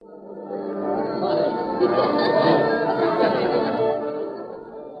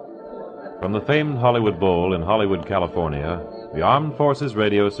From the famed Hollywood Bowl in Hollywood, California, the Armed Forces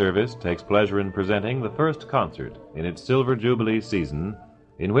Radio Service takes pleasure in presenting the first concert in its Silver Jubilee season,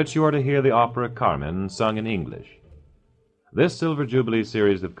 in which you are to hear the opera Carmen sung in English. This Silver Jubilee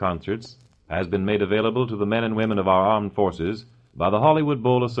series of concerts has been made available to the men and women of our armed forces by the Hollywood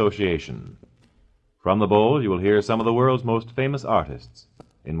Bowl Association. From the Bowl, you will hear some of the world's most famous artists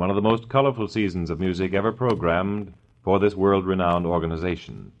in one of the most colorful seasons of music ever programmed for this world-renowned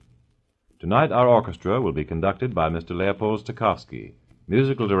organization. Tonight, our orchestra will be conducted by Mr. Leopold Stokowski,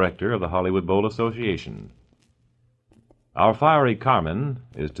 musical director of the Hollywood Bowl Association. Our fiery Carmen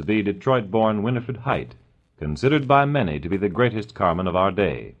is to be Detroit-born Winifred Height, considered by many to be the greatest Carmen of our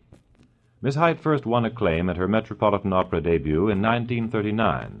day. Miss Height first won acclaim at her Metropolitan Opera debut in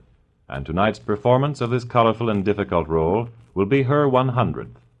 1939, and tonight's performance of this colorful and difficult role will be her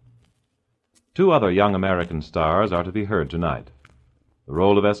 100th. Two other young American stars are to be heard tonight. The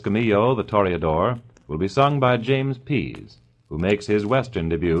role of Escamillo, the Toreador, will be sung by James Pease, who makes his Western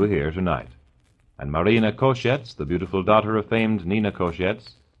debut here tonight. And Marina Koshetz, the beautiful daughter of famed Nina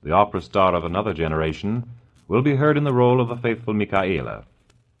Koshetz, the opera star of another generation, will be heard in the role of the faithful Micaela.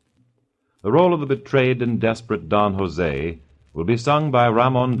 The role of the betrayed and desperate Don Jose will be sung by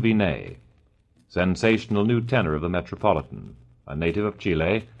Ramon Vinet, sensational new tenor of the Metropolitan, a native of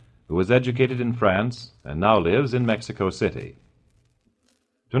Chile, who was educated in France and now lives in Mexico City.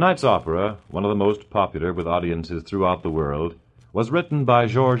 Tonight's opera, one of the most popular with audiences throughout the world, was written by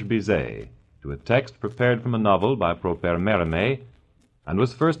Georges Bizet to a text prepared from a novel by Prosper Mérimée and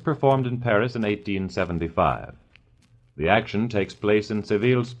was first performed in Paris in 1875. The action takes place in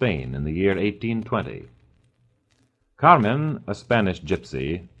Seville, Spain, in the year 1820. Carmen, a Spanish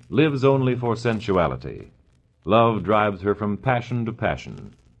gypsy, lives only for sensuality. Love drives her from passion to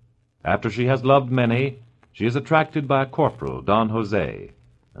passion. After she has loved many, she is attracted by a corporal, Don Jose,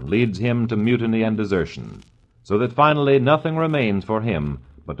 and leads him to mutiny and desertion, so that finally nothing remains for him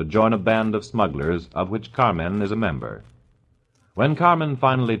but to join a band of smugglers of which Carmen is a member. When Carmen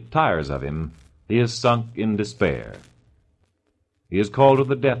finally tires of him, he is sunk in despair. He is called to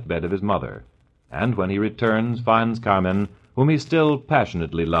the deathbed of his mother, and when he returns finds Carmen, whom he still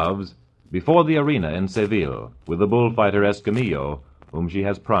passionately loves, before the arena in Seville with the bullfighter Escamillo, whom she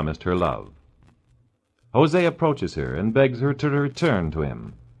has promised her love. Jose approaches her and begs her to return to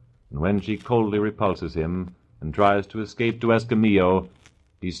him, and when she coldly repulses him and tries to escape to Escamillo,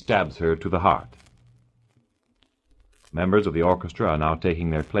 he stabs her to the heart. Members of the orchestra are now taking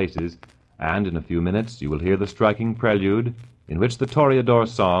their places, and in a few minutes you will hear the striking prelude in which the Toreador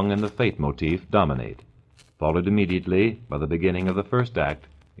song and the Fate motif dominate, followed immediately by the beginning of the first act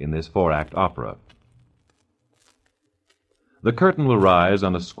in this four-act opera. The curtain will rise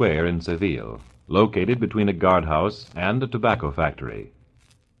on a square in Seville, located between a guardhouse and a tobacco factory.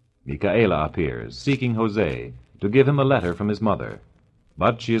 Micaela appears, seeking Jose, to give him a letter from his mother,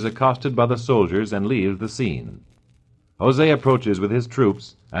 but she is accosted by the soldiers and leaves the scene. Jose approaches with his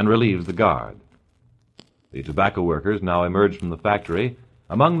troops and relieves the guard. The tobacco workers now emerge from the factory,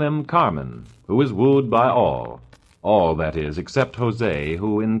 among them Carmen, who is wooed by all, that is, except Jose,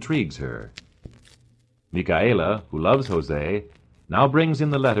 who intrigues her. Micaela, who loves Jose, now brings in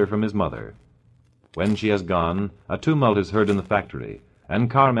the letter from his mother. When she has gone, a tumult is heard in the factory,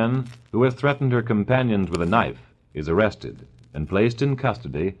 and Carmen, who has threatened her companions with a knife, is arrested and placed in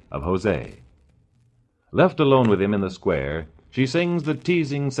custody of Jose. Left alone with him in the square, she sings the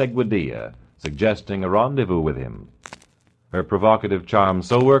teasing seguidilla, suggesting a rendezvous with him. Her provocative charm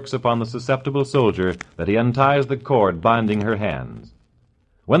so works upon the susceptible soldier that he unties the cord binding her hands.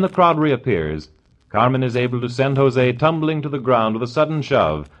 When the crowd reappears, Carmen is able to send Jose tumbling to the ground with a sudden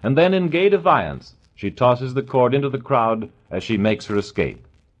shove, and then, in gay defiance, she tosses the cord into the crowd as she makes her escape,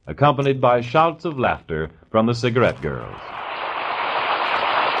 accompanied by shouts of laughter from the cigarette girls.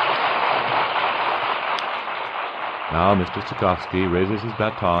 Now Mr. Stokowski raises his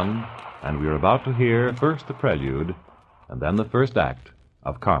baton, and we are about to hear first the prelude, and then the first act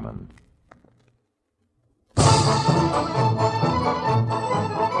of Carmen.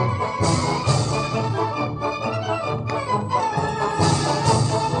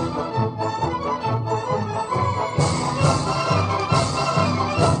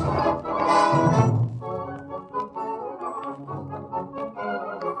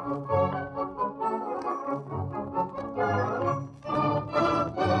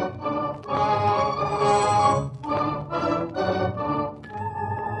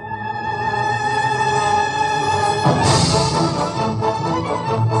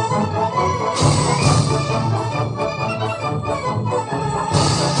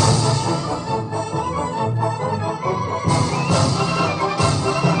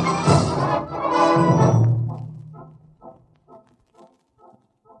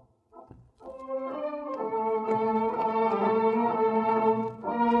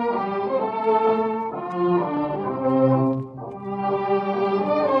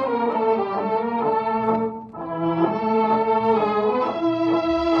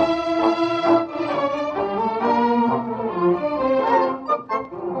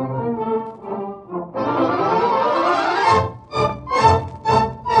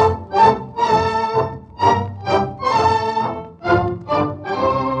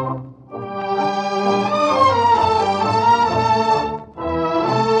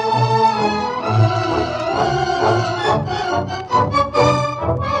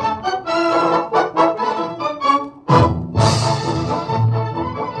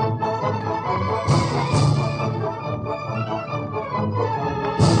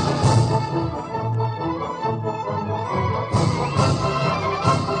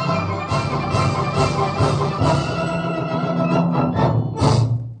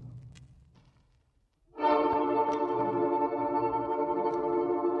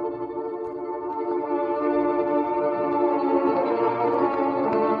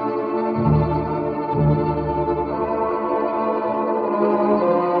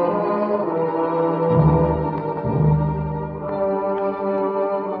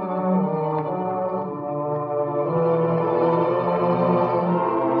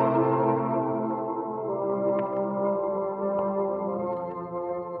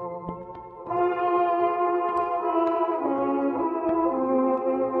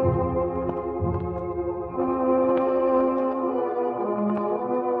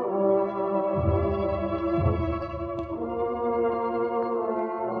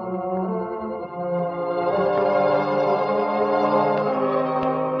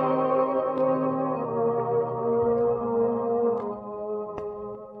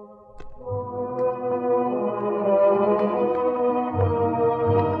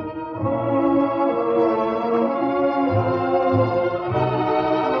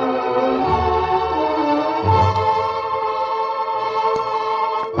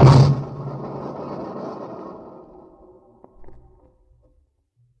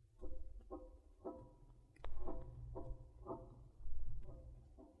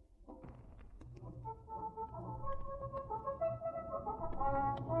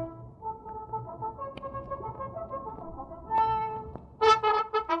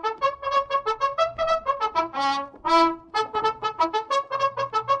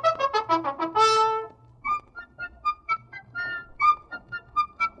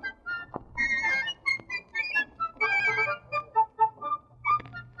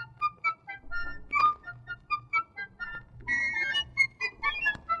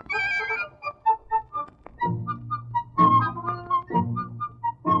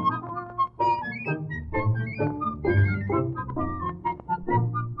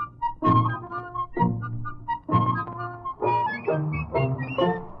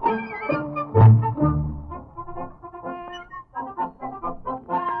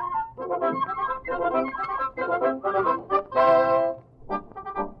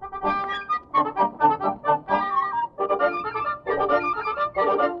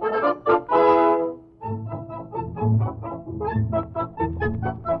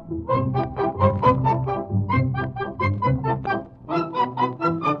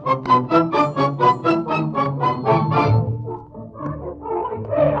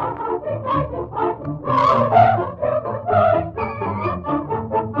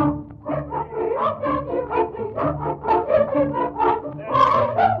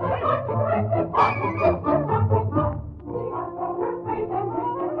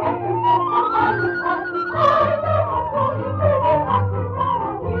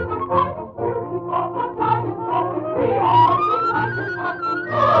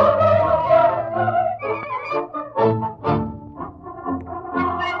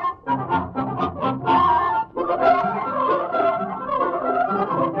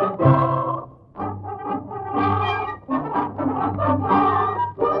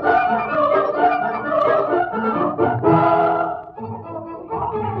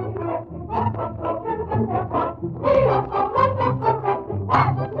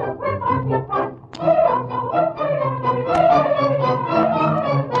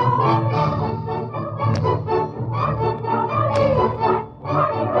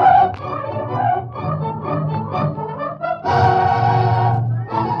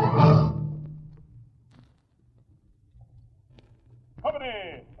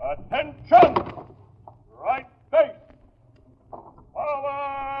 Company, attention! Right face!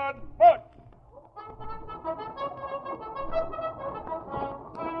 Forward march!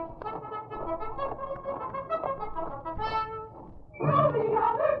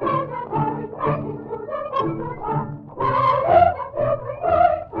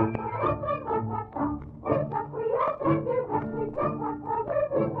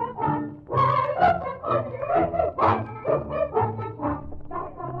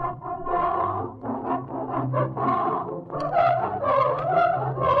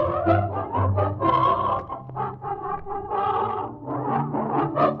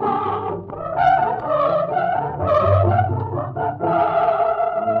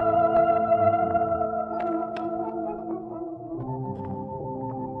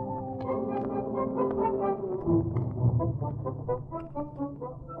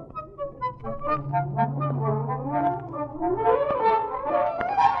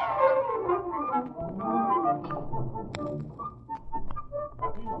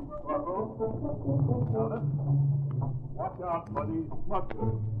 Watch out for these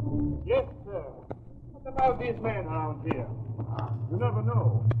smugglers. Yes, sir. What about these men around here? You never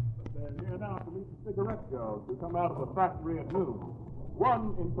know. But they're here now to meet the cigarette girls who come out of the factory at noon.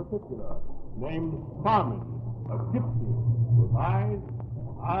 One in particular, named Carmen, a gypsy, with eyes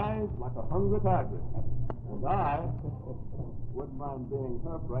like a hungry tiger. And I wouldn't mind being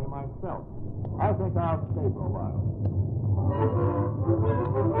her prey myself. I think I'll stay for a while.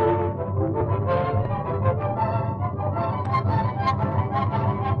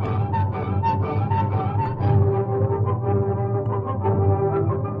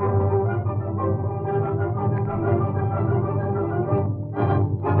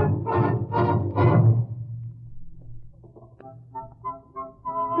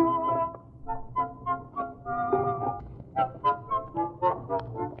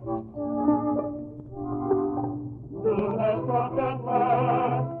 Good has struck and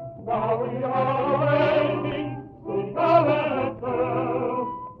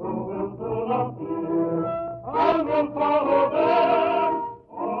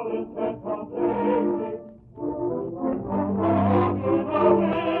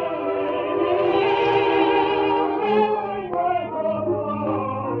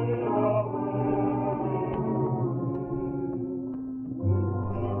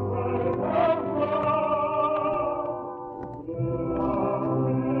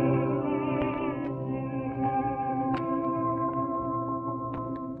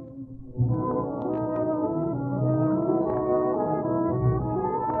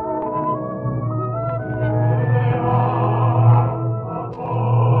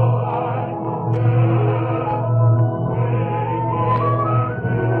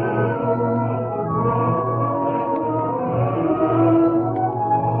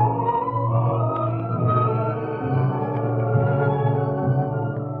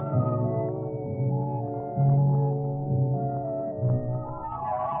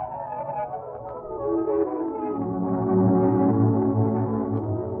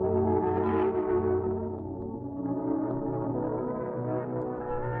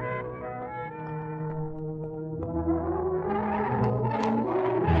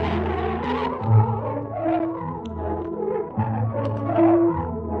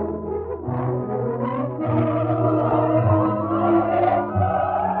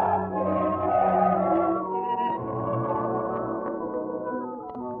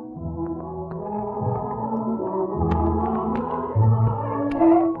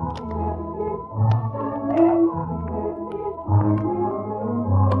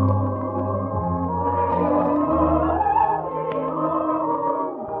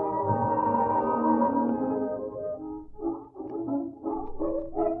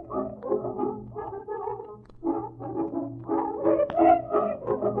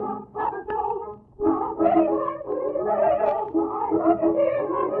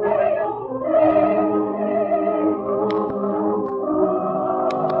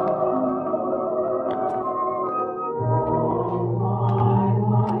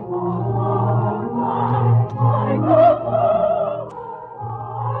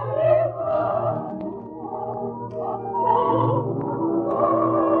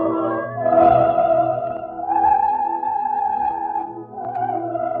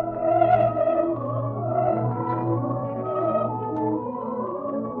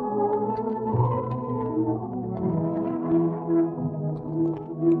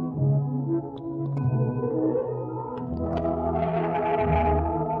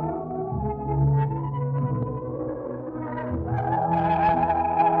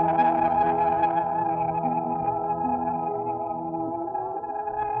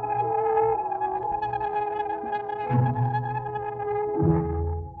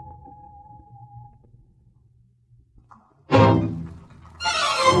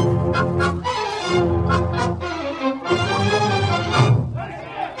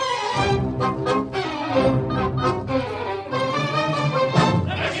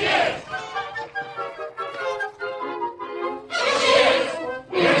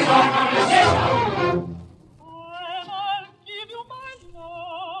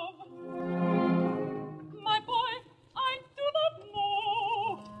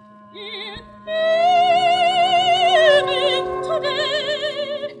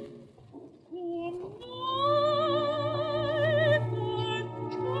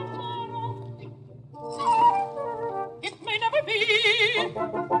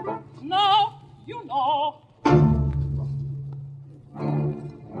Now you know.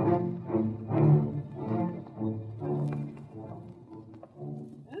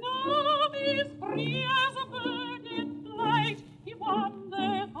 Love is free as a bird in flight. He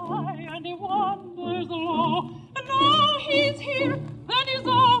wanders high and he wanders low. And now he's here, then he's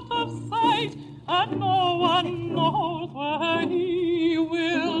out of sight, and no one knows where he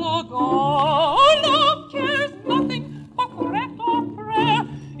will go. Love cares nothing for threat or prayer.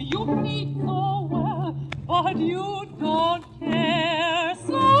 You meet so well, but you don't care.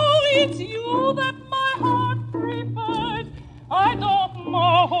 So it's you that my heart preferred. I don't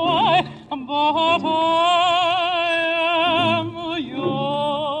know why, but I am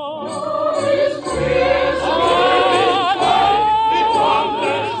yours. His tears it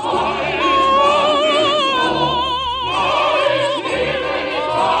wanders high,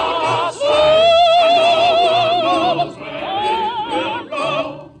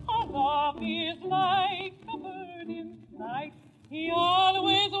 love is like a bird in flight. He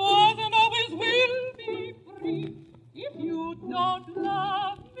always was and always will be free. If you don't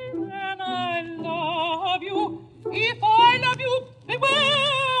love me, then I love you. If I love you,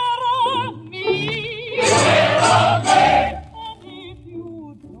 beware of me. Beware of me. And if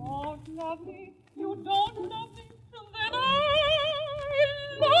you don't love me, you don't love me, then I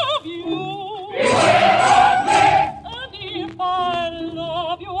love you. Beware of me. And if I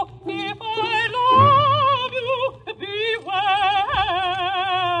love you, if I love you, beware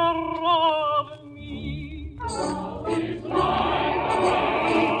of me. It's like a bird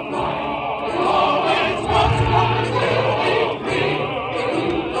of light. It always wants to be free. If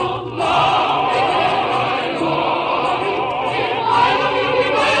you don't love me, then I love you. If I love you,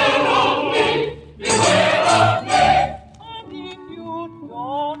 beware of me. Beware of me. And if you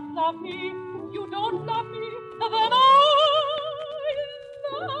don't love me, you don't love me, then I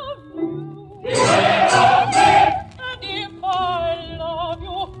love you. Beware of me. And if I love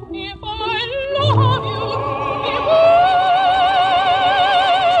you, if I love you, beware.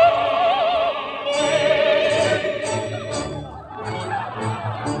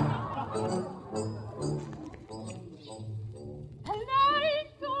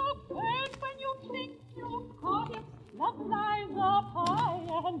 Like a bird when you think you caught it, love flies up high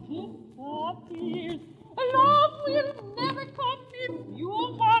and disappears. Love will never come if you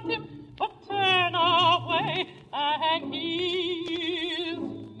want him, but turn away and he is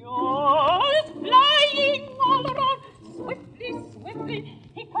yours. Flying all around, swiftly, swiftly,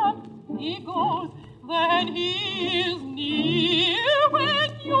 he comes, he goes, then he is near. When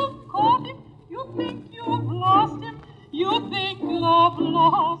you've caught him, you think you've lost him, you think love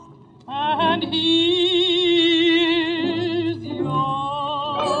lost, and he is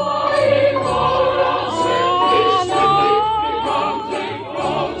yours. Flying all around, swiftly, swiftly, he comes, he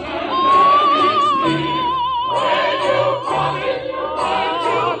goes, and then he's near. When you've caught him, you think you've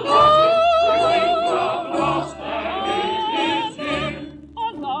lost him, you think love lost, and he is near.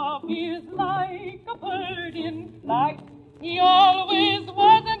 Oh, love is like a bird in flight. He always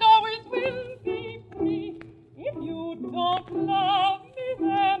was and always will be free. If you don't love me,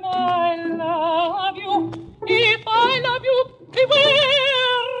 then I love you. If I love you,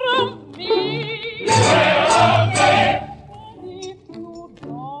 beware of me. Beware of me. And if you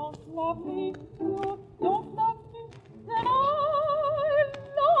don't love me, you don't love me, then I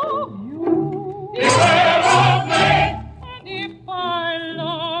love you. Beware of me. And if I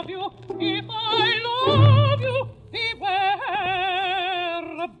love you, if I love you, beware,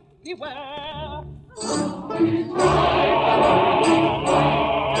 beware.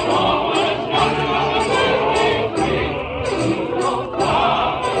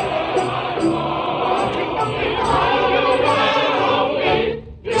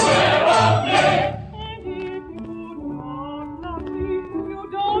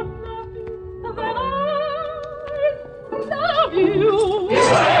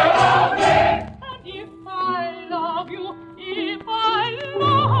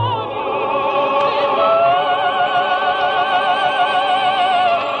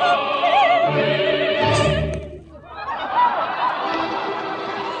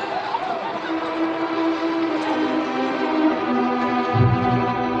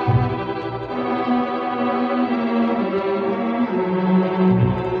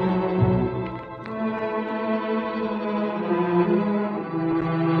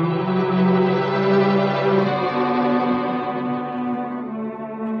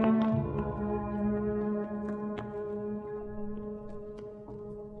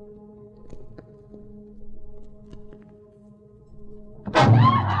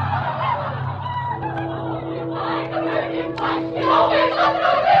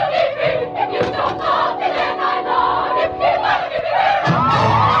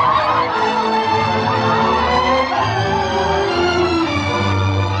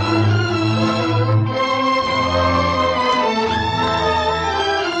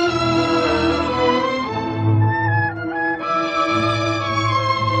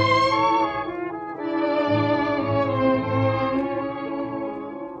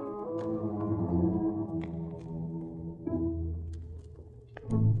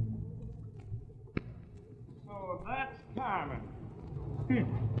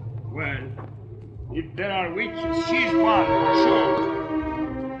 Well, if there are witches, she's one for sure.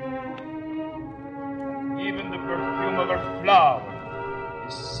 And even the perfume of her flower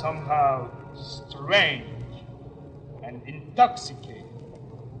is somehow strange and intoxicating.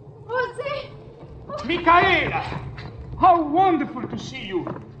 Jose! Michaela! How wonderful to see you!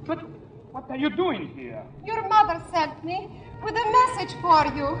 But what are you doing here? Your mother sent me with a message for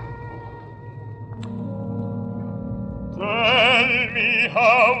you. Tell me,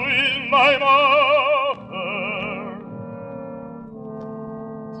 how is my mother?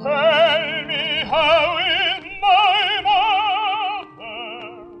 Tell me, how is my mother?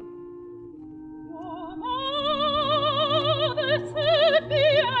 Your mother sent me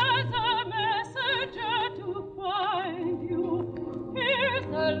as a messenger to find you. Here's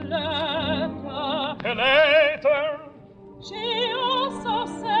the letter. A letter? She also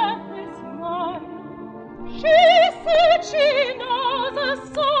sent this one. She said she knows a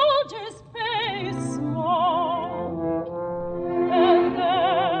soldier's face small.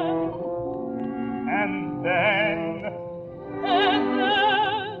 And then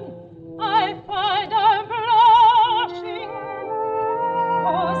I find I'm blushing.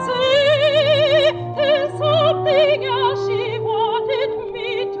 Oh, see, there's something else she wanted me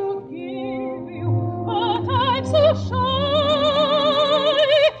to give you, but I'm so shy.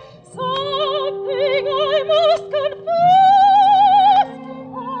 Something I must confess.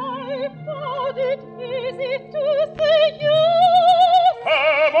 I found it easy to say yes.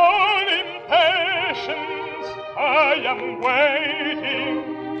 have all impatience. I am waiting.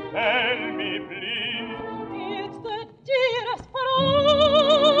 Tell me, please. It's the dearest prize,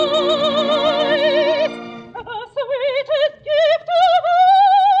 the sweetest gift of all.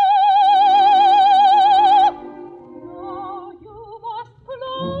 Now you must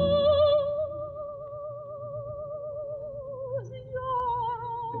close your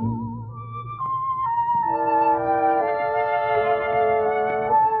eyes.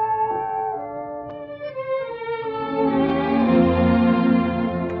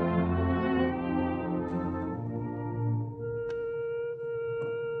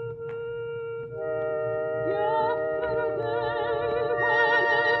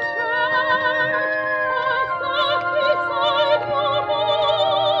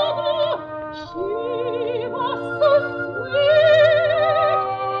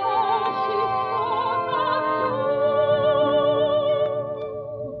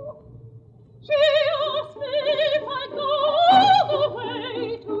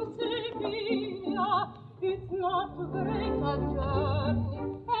 It's not too great a journey,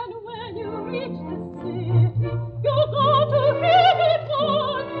 and when you reach the city, you go to hear it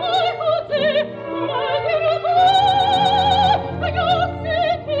once, my Jose, my dear boy. You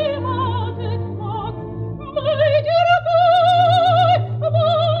seek him out at once, my dear boy, my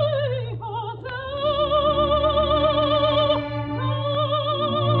Jose.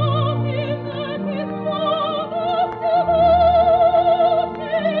 Tell him that his mother's devotion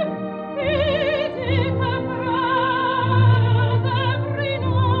is in her prayers every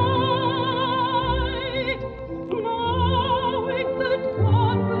night, knowing that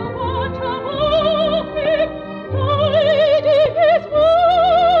God will watch above him, guiding his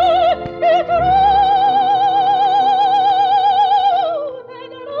word in truth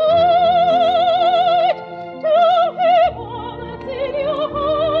and light. To him all that's in your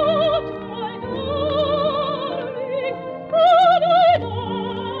heart, my darling, and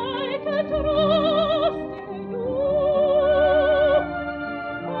I can trust in you.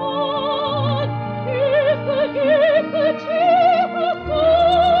 God is the gift that she has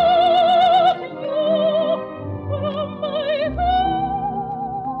sent you from my heart.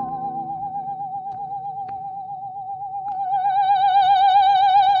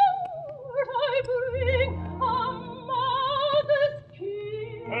 I bring a mother's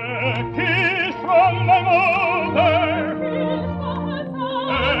kiss. A kiss from my mother. Kiss for her son.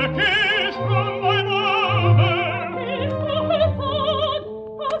 A kiss from my mother. Kiss for her son.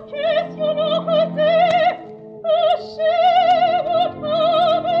 A kiss, you know, Jose, as she would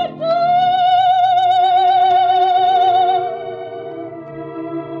have it done.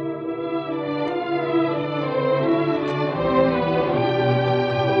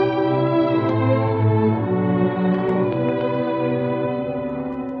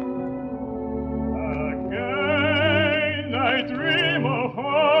 Again I dream of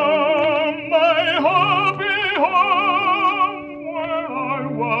her.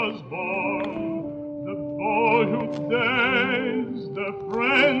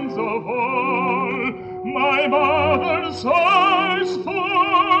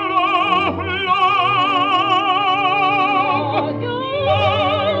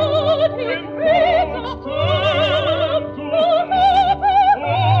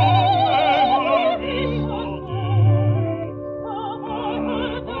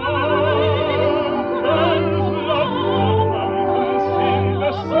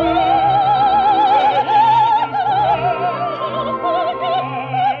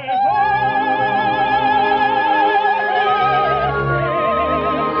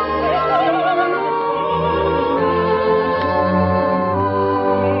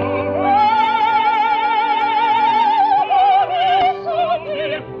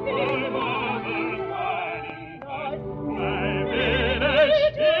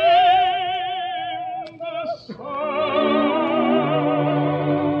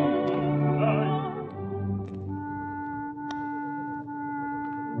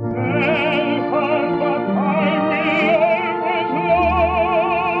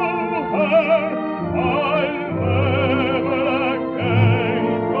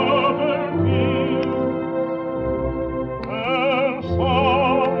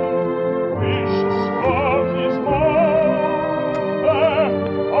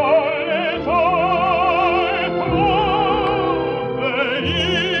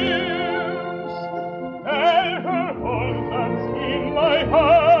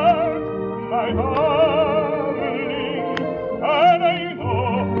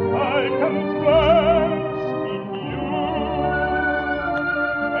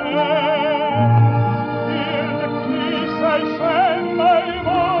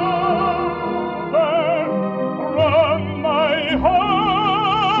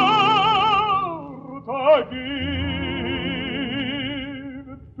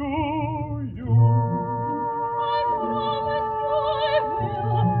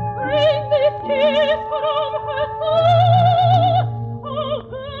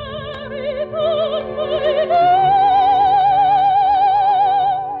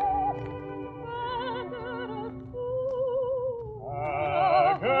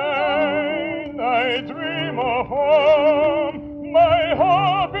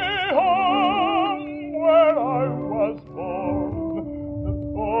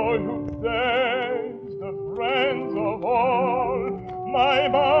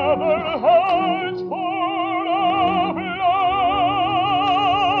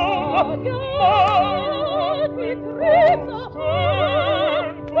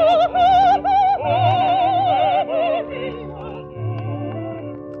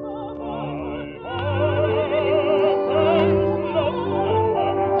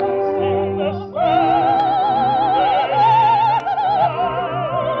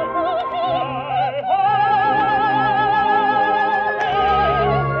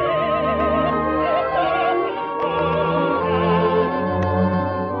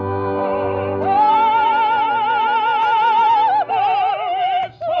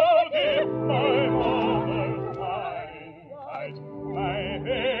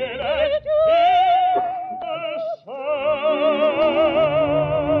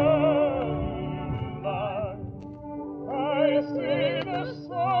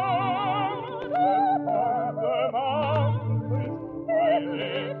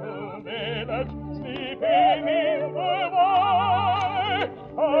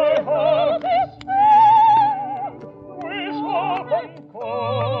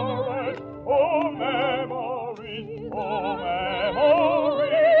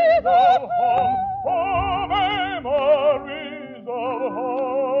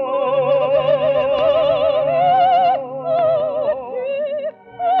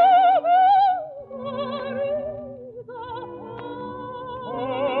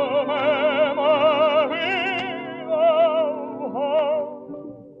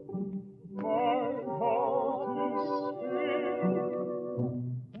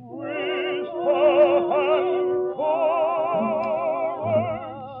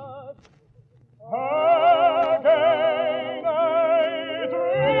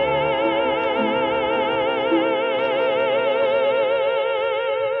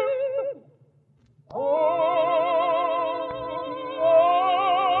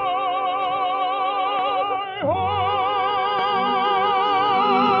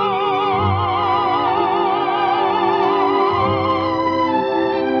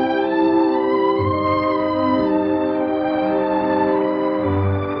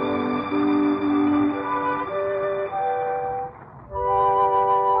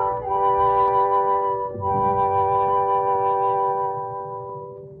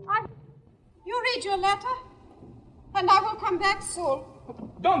 Read your letter, and I will come back soon.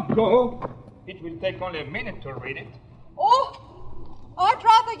 Don't go. It will take only a minute to read it. Oh, I'd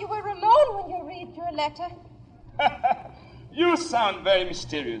rather you were alone when you read your letter. You sound very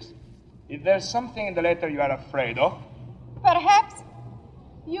mysterious. Is there something in the letter you are afraid of? Perhaps.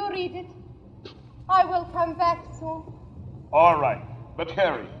 You read it. I will come back soon. All right, but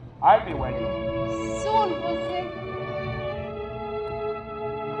hurry. I'll be waiting. Soon, Jose.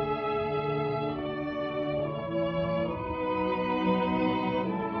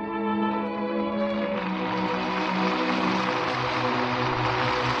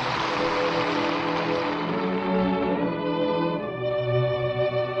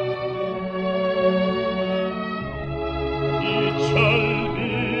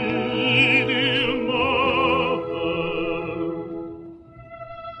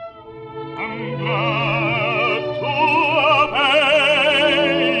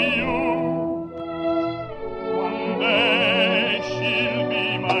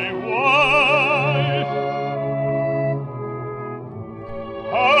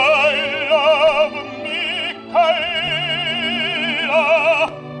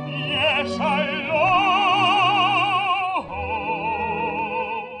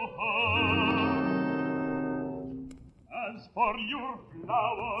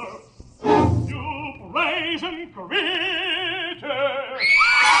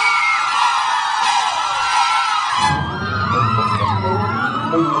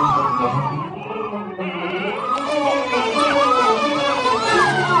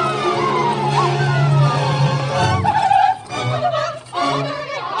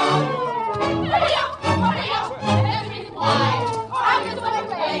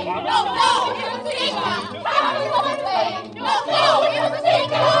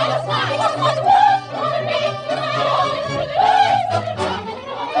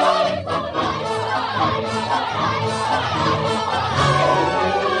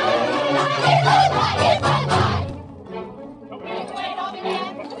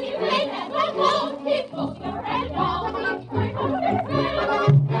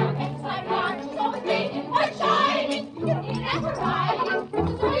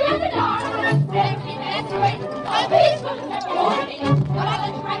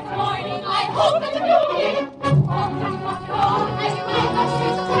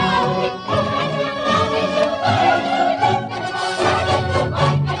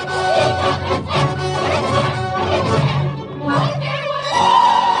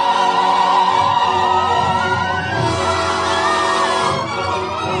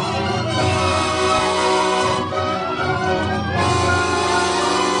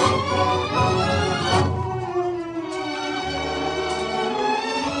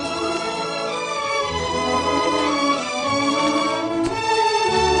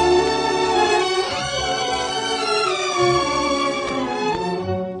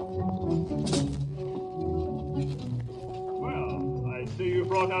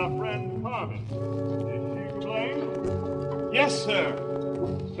 brought our friend Carmen. Is she to blame? Yes, sir.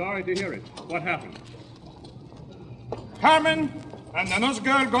 Sorry to hear it. What happened? Carmen and another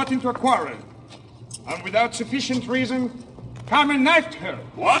girl got into a quarrel. And without sufficient reason, Carmen knifed her.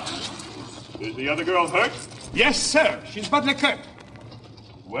 What? Is the other girl hurt? Yes, sir. She's badly cut.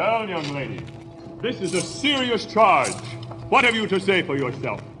 Well, young lady, this is a serious charge. What have you to say for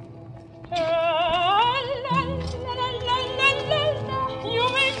yourself? You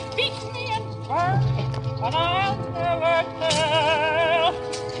may beat me and burn, but I'll never tell.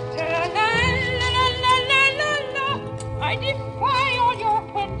 I defy all your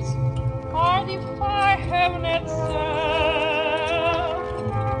whips. I defy heaven itself.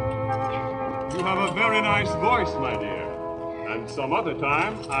 You have a very nice voice, my dear. And some other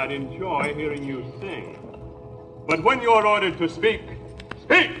time, I'd enjoy hearing you sing. But when you're ordered to speak,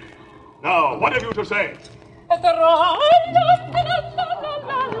 speak! Now, what have you to say? I'm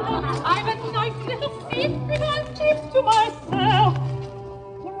a nice little secret I'll keep to myself.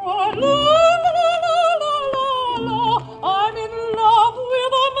 I'm in love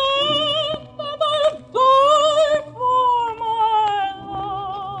with a man that I'll die for my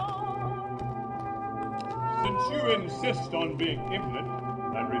love. Since you insist on being impudent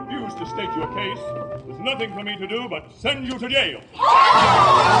and refuse to state your case, there's nothing for me to do but send you to jail.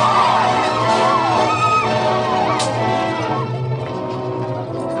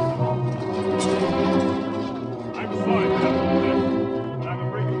 I'm sorry to have to do this, but I'm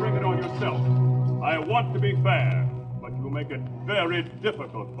afraid you bring it on yourself. I want to be fair, but you make it very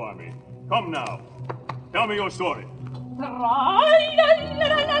difficult for me. Come now, tell me your story.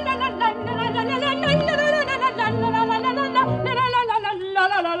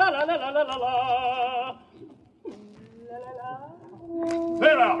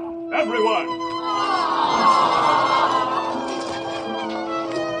 Clear out, everyone!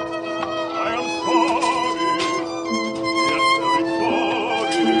 I am sorry, yes, very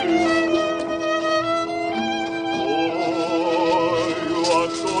sorry. Oh, you are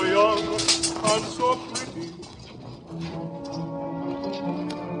so young and so pretty.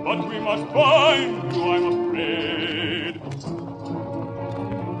 But we must find you, I'm afraid.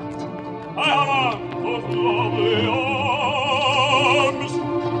 I have on those lovely arms.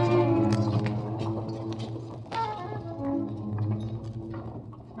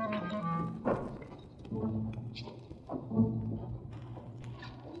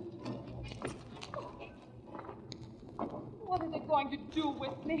 What are they going to do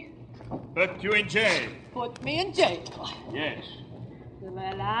with me? Put you in jail. Put me in jail. Yes.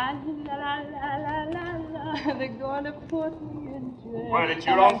 La la la la la la la. They're going to put me in jail. Well, it's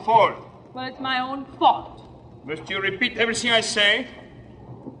your own fault. Well, it's my own fault. Must you repeat everything I say?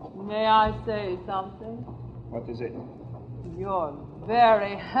 May I say something? What is it? You're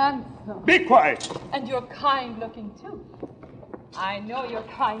very handsome. Be quiet. And you're kind looking, too. I know you're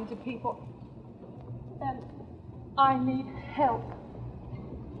kind to people. And I need help.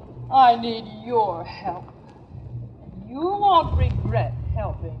 I need your help. You won't regret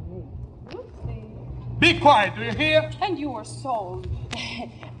helping me. You see. Be quiet, do you hear? And you are so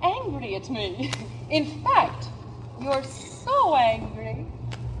angry at me. In fact, you're so angry,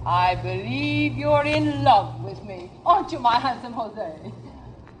 I believe you're in love with me. Aren't you, my handsome Jose?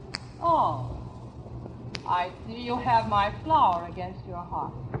 Oh, I see you have my flower against your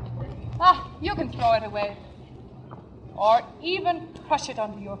heart. Ah, you can throw it away. Or even crush it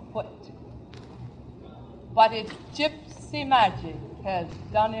under your foot. But its gypsy magic has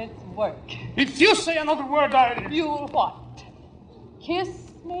done its work. If you say another word, You'll what?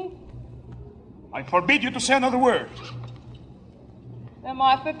 Kiss me? I forbid you to say another word. Am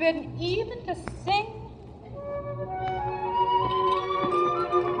I forbidden even to sing?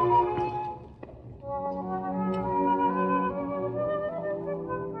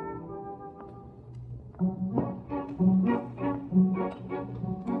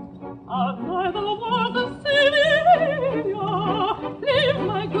 Outside the walls of Sevilla, live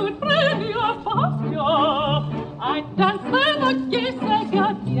my good friend, your pasture. I dance by the gay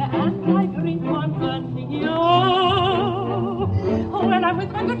Segovia and I drink Manzanillo. When I'm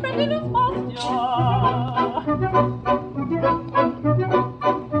with my good friend in his pasture.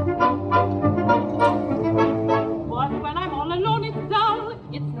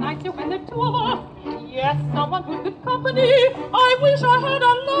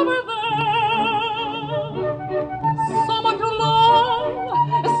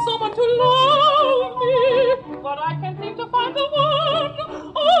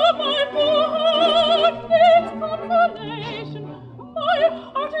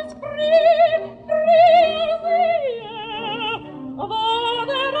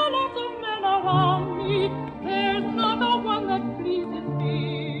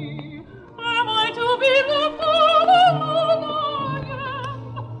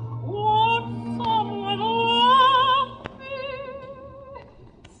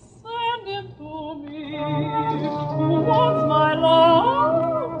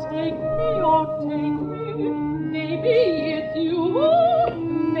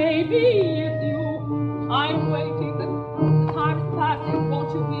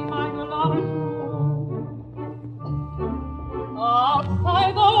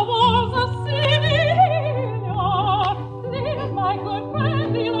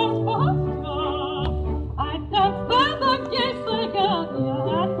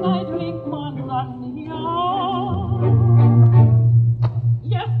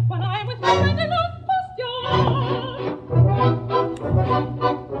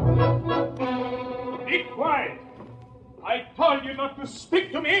 to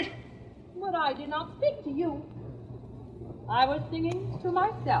speak to me? But I did not speak to you. I was singing to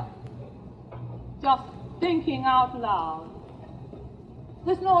myself. Just thinking out loud.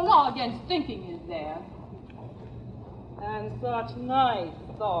 There's no law against thinking, is there? And such nice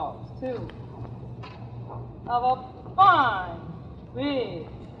thoughts, too. Of a fine, big,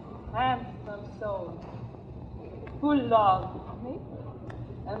 handsome soul who loves me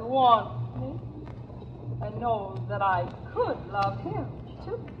and wants me and knows that I could love him,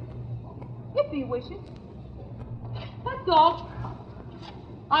 too, if he wishes. That's all.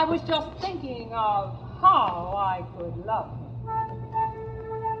 I was just thinking of how I could love him.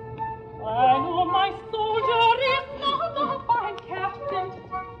 I know my soldier is not a fine captain.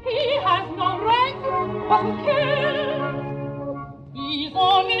 He has no rank, but who cares? He's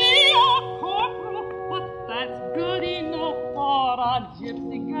only a corporal, but that's good enough for a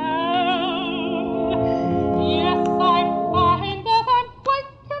gypsy girl. Yes, I find that I'm quite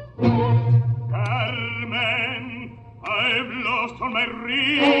content. Carmen, I've lost all my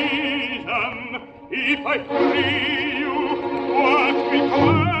reason. If I free you, what will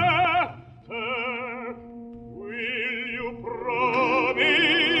come after? Will you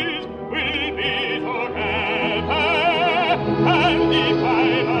promise we'll be together? And if I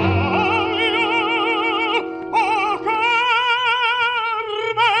love you, oh Carmen,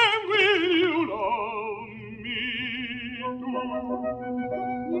 will you love me too?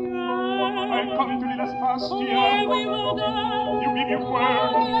 I'm coming to Lilas Pastia. Where we will dance. You give your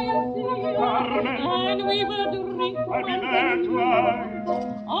word, Carmen. And we will drink. I'll be there tonight.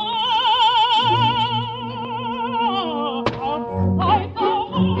 Outside the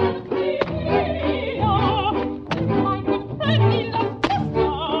Montpellier, my good friend Lilas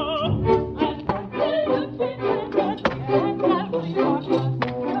Pastia, and the children can carry us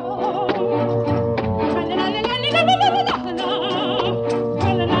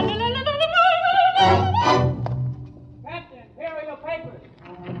Captain, here are your papers.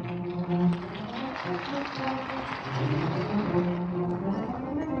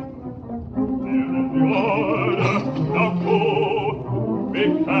 Now go, be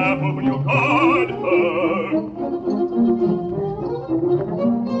careful when you guard her.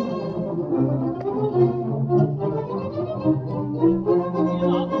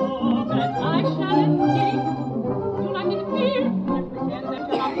 I shall escape. Do not interfere and pretend that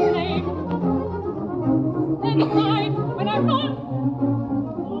you're not safe. Then decide when I run.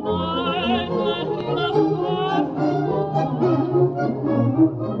 Tonight I feel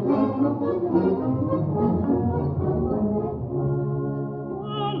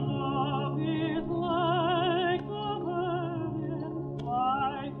love is like a virgin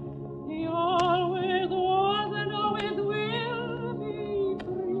flight. He always was and always will be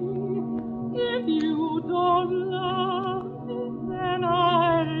free. If you don't love me, then I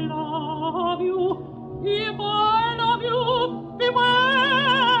love you. If I love you, beware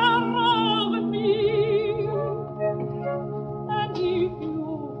of me. And if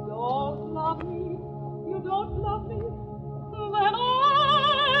you don't love me, you don't love me, then I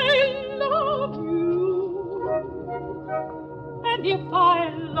love you. And if I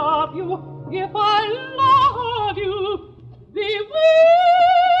love you, beware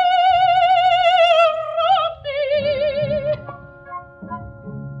of me.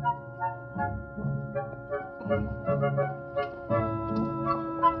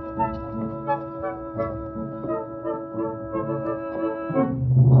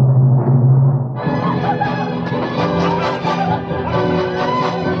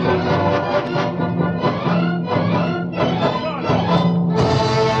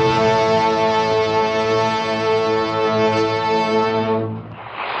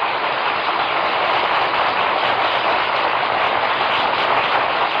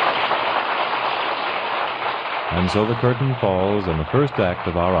 And so the curtain falls on the first act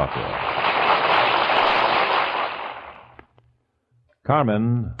of our opera.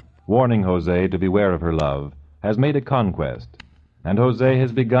 Carmen, warning Jose to beware of her love, has made a conquest, and Jose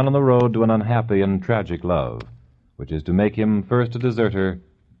has begun on the road to an unhappy and tragic love, which is to make him first a deserter,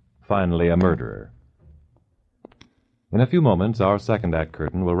 finally a murderer. In a few moments, our second act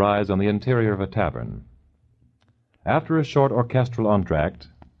curtain will rise on the interior of a tavern. After a short orchestral entr'acte,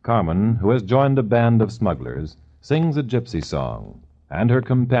 Carmen, who has joined a band of smugglers, sings a gypsy song, and her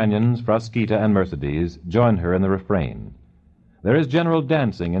companions, Frasquita and Mercedes, join her in the refrain. There is general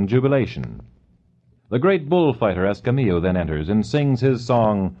dancing and jubilation. The great bullfighter Escamillo then enters and sings his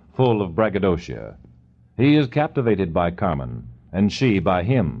song full of braggadocio. He is captivated by Carmen, and she by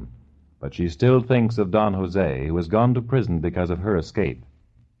him, but she still thinks of Don Jose, who has gone to prison because of her escape.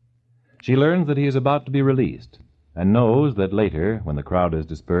 She learns that he is about to be released, and knows that later, when the crowd is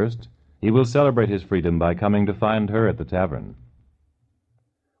dispersed, he will celebrate his freedom by coming to find her at the tavern.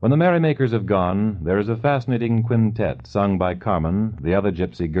 When the merrymakers have gone, there is a fascinating quintet sung by Carmen, the other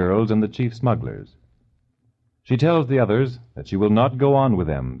gypsy girls, and the chief smugglers. She tells the others that she will not go on with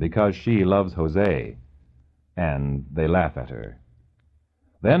them because she loves Jose, and they laugh at her.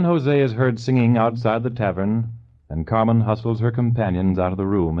 Then Jose is heard singing outside the tavern, and Carmen hustles her companions out of the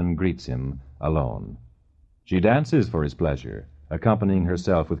room and greets him alone. She dances for his pleasure, accompanying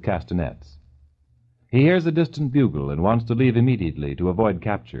herself with castanets. He hears a distant bugle and wants to leave immediately to avoid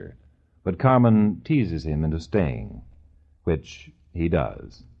capture, but Carmen teases him into staying, which he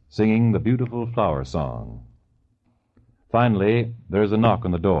does, singing the beautiful flower song. Finally, there is a knock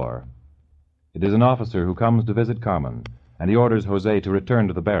on the door. It is an officer who comes to visit Carmen, and he orders Jose to return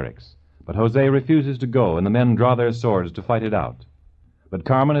to the barracks. But Jose refuses to go, and the men draw their swords to fight it out. But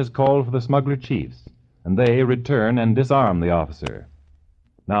Carmen has called for the smuggler chiefs, and they return and disarm the officer.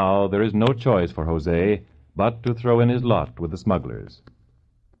 Now there is no choice for Jose but to throw in his lot with the smugglers.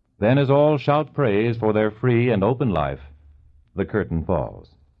 Then, as all shout praise for their free and open life, the curtain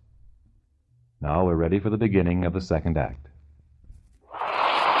falls. Now we're ready for the beginning of the second act.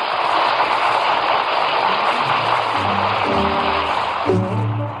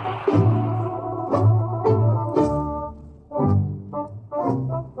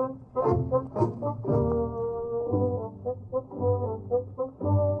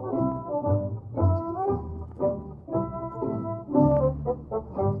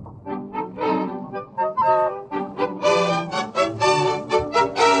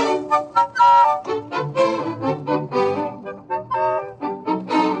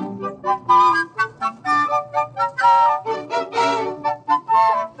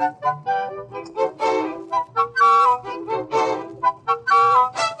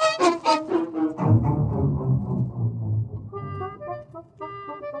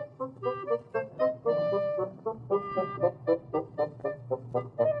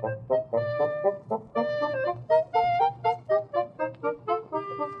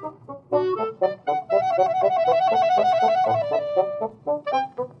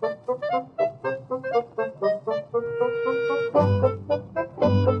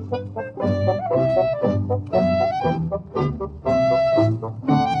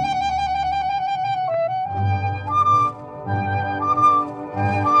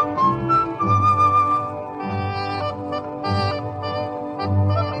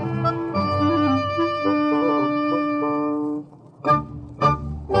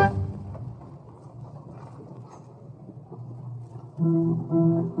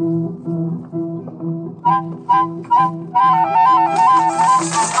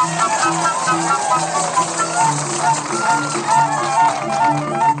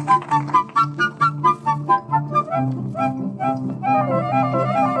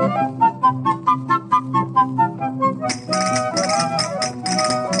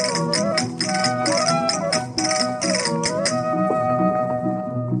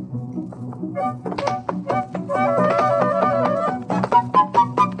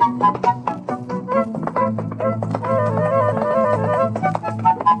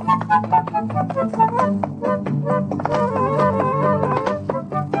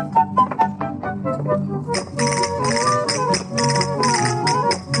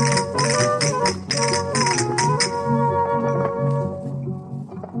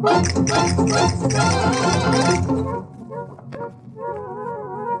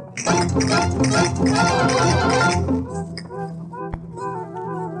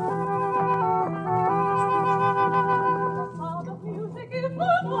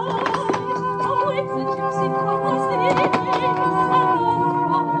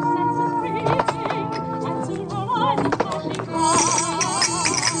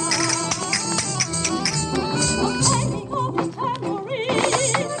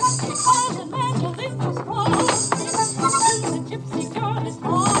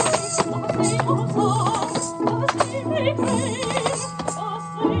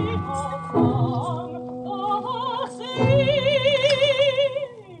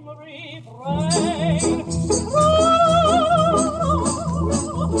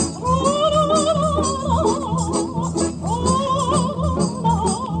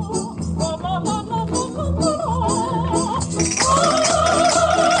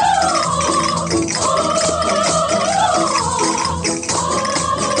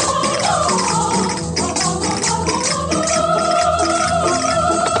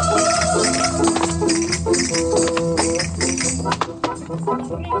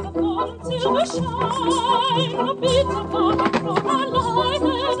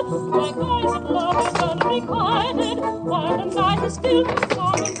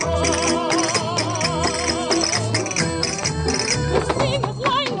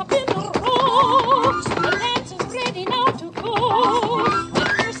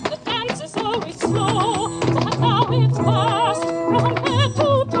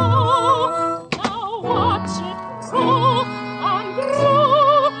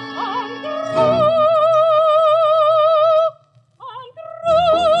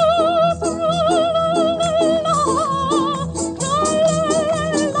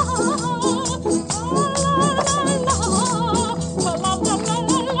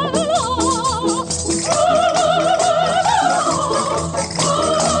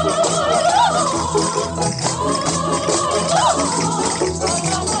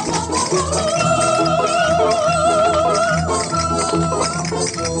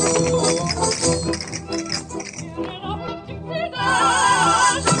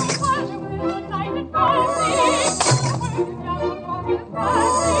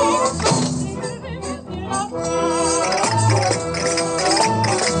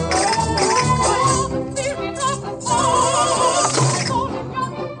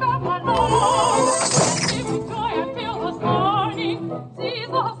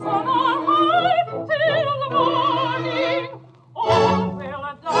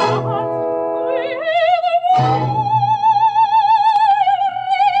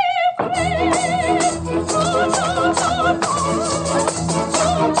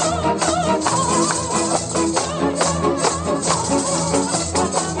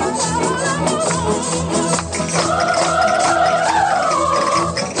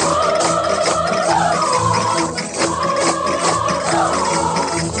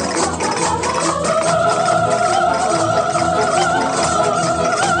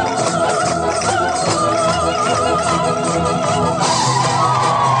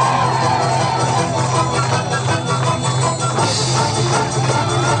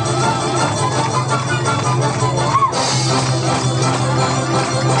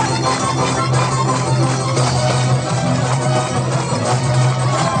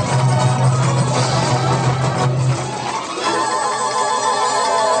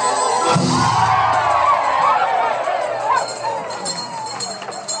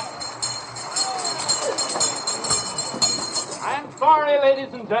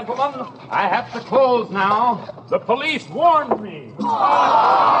 ladies and gentlemen. I have to close now. The police warned me. Oh.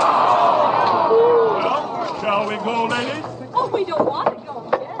 Well, shall we go, ladies? Oh, we don't want to go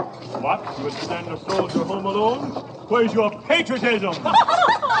yet. What? You would send a soldier home alone? Where's your patriotism?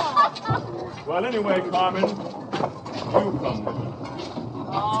 Well, anyway, Carmen, you come with me.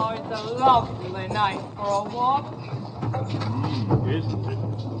 Oh, it's a lovely night for a walk. Isn't it?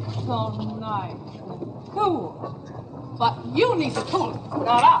 So nice and cool. But you need to cool it,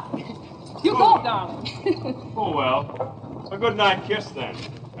 not I. You go, darling. Oh, well. A good night kiss, then.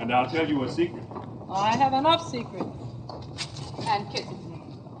 And I'll tell you a secret. I have enough secrets. And kisses.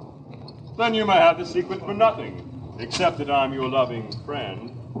 Then you may have the secret for nothing, except that I'm your loving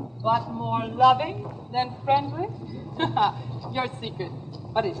friend. But more loving than friendly? Your secret.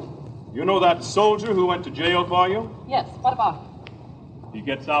 What is it? You know that soldier who went to jail for you? Yes, what about it? He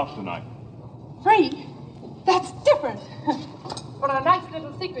gets out tonight. Free? That's different. For a nice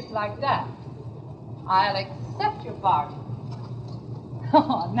little secret like that, I'll accept your bargain.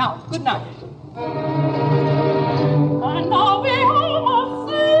 Now, good night. And now we all must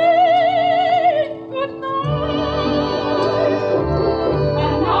say good night.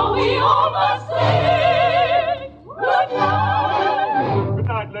 And now we all must say good night. Good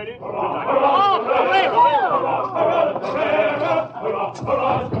night, ladies. Good night.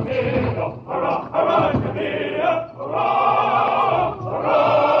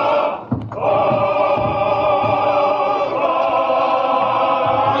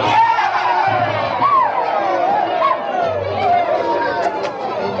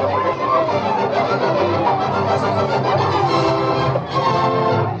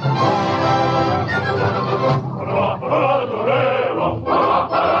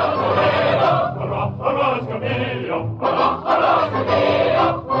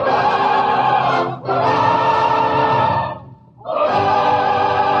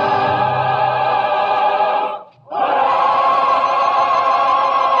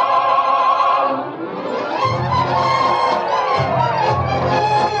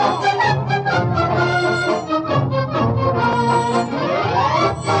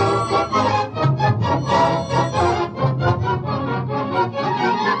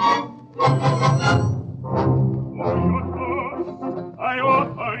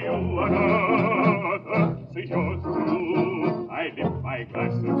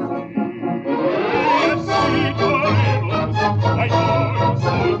 I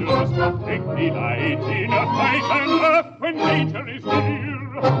Soldiers take delight in a fight and laugh when danger is near.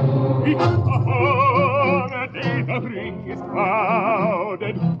 It's a day the ring is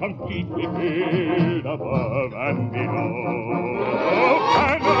crowded, completely filled above and below.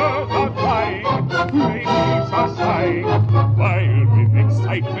 Banners are flying, ladies are sighing, wild with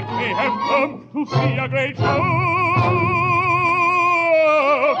excitement they have come to see a great show.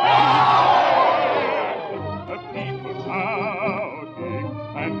 The people shouting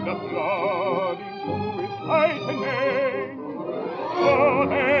and applauding who is heightening. For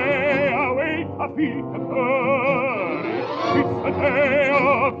they await a feat of glory. It's the day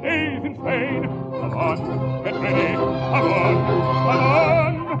of days in Spain. Come on, get ready. Come on, come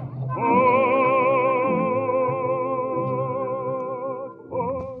on.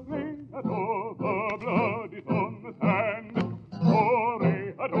 Toreador, the blood is on the sand.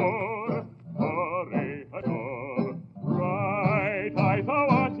 Toreador, Toreador. Bright eyes are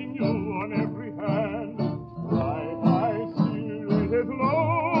watching you on every hand. Bright eyes still it is low.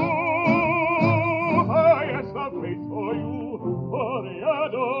 Ah, yes, love waits for you,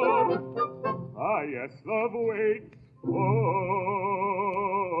 Toreador. Ah, yes, love waits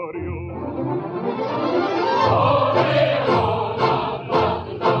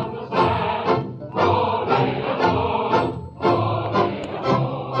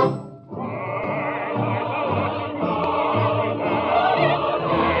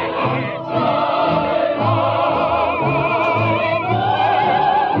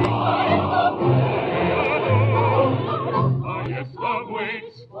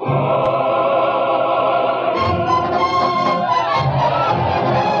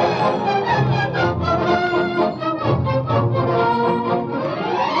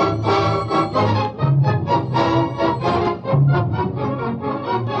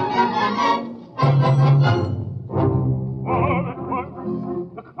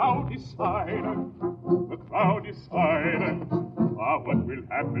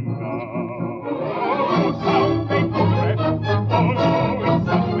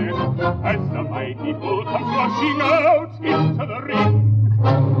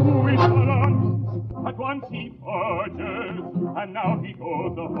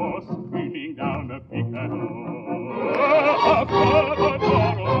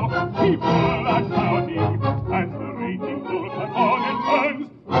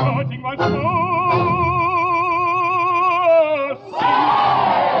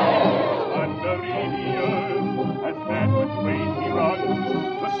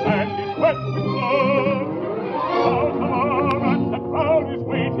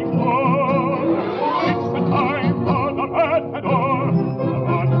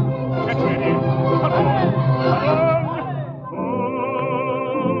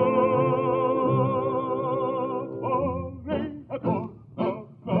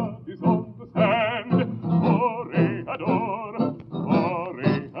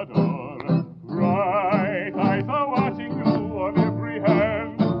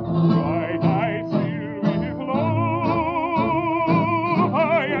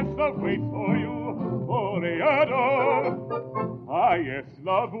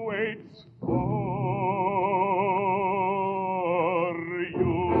for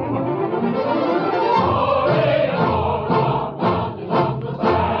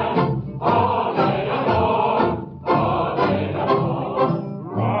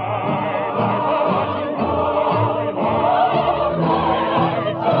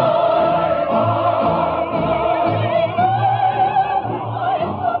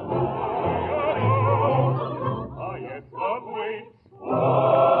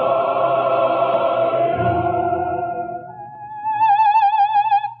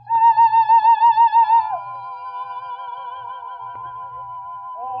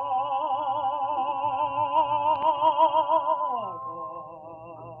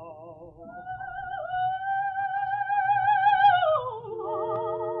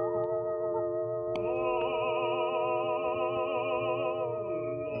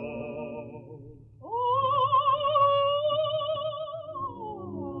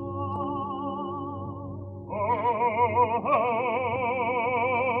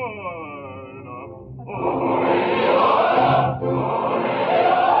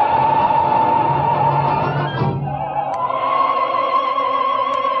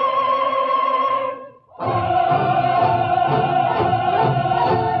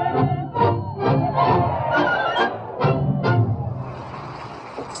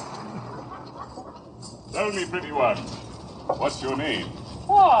Tell me, pretty one, what's your name?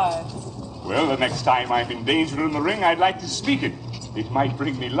 Why? Well, the next time I'm in danger in the ring, I'd like to speak it. It might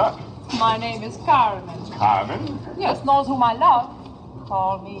bring me luck. My name is Carmen. Carmen? Yes, those whom I love.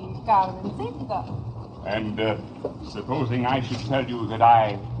 Call me Carmencita. And supposing I should tell you that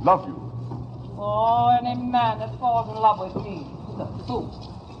I love you? Oh, any man that falls in love with me is a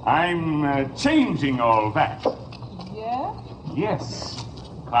fool. I'm changing all that. Yeah? Yes,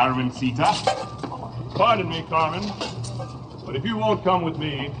 Carmencita. Pardon me, Carmen, but if you won't come with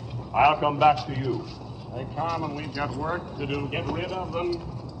me, I'll come back to you. Hey, Carmen, we've got work to do. Get rid of them.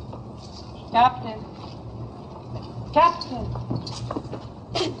 Captain. Captain.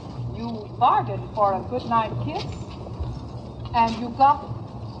 You bargained for a good night kiss, and you got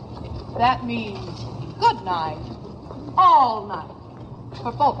it. That means good night, all night,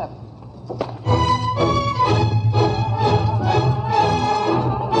 for both of you.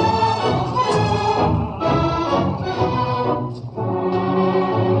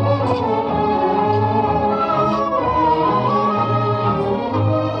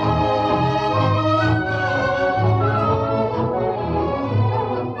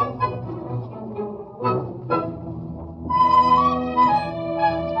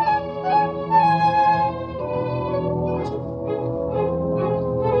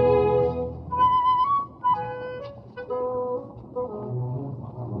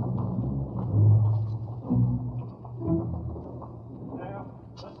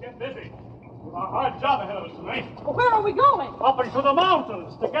 Up into the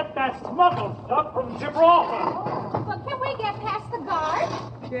mountains to get that smuggled stuff from Gibraltar. But can we get past the guard?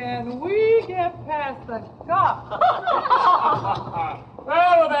 Can we get past the guard?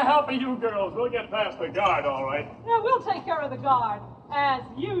 Well, with the help of you girls, we'll get past the guard, all right. Yeah, we'll take care of the guard, as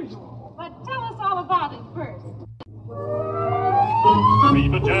usual. But tell us all about it first.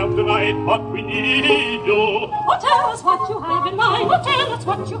 We've a jam tonight, but we need you. Oh, tell us what you have in mind. Oh, tell us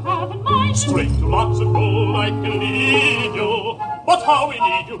what you have in mind. Straight to lots of gold I can lead you. But how we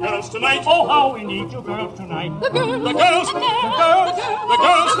need you girls tonight. Oh, how we need you girls tonight. The girls, The girls, the girls, the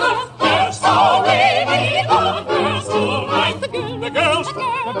girls, yes, how we need the girls tonight. the girls, The girls, the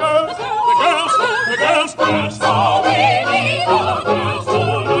girls, the girls, the girls, yes, how we need the girls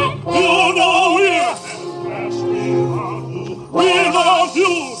tonight. You know we're yes, we love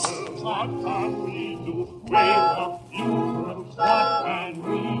you. What can we do? We love you. What can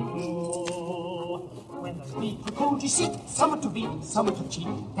we do? When there's need for cool deceit, someone to beat, someone to cheat.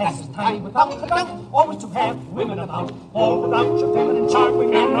 That's the time without a doubt, always to have women about. All without your feminine charm, we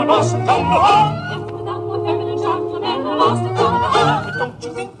men are lost and come to harm. without my feminine charm, the men are lost and come to harm. But don't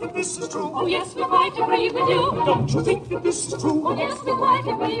you think that this is true? Oh, yes, we quite agree with you. Don't you think that this is true? Oh, yes, we quite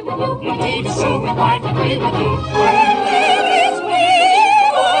agree with you. Indeed, so we quite agree with you.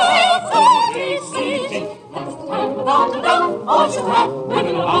 That's the time without a doubt, always to have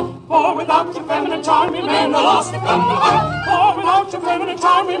women about. For without your feminine charm, we men are lost and come to harm. For without your feminine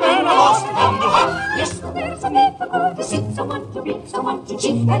charm, we men are lost and come to harm. Yes, there's a need for cool deceit, someone to beat, someone to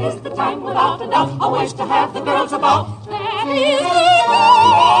cheat. That is the time without a doubt, always to have the girls about. That is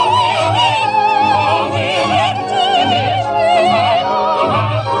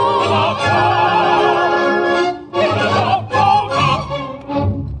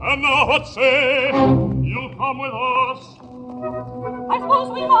And now what say? You'll come with us. I suppose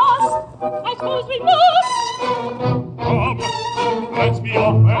we must. I suppose we must. Come, let's be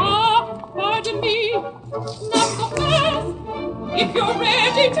off then. Ah, pardon me. Not so fast. If you're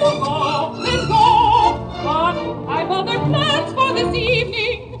ready to go, then go. But I've other plans for this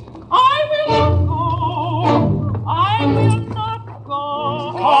evening. I will not go. I will not go.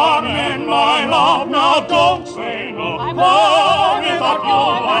 Carmen, my love, now don't say no. I'm For not without you,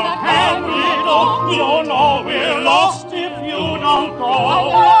 going what to can we do? You know we're lost if you don't I go.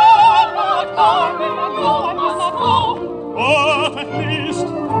 will not go. I will not go. But at least,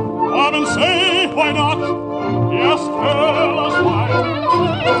 come and say why not? Yes, tell us why.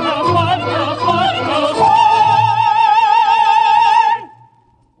 Tell us why, tell us why, tell us why.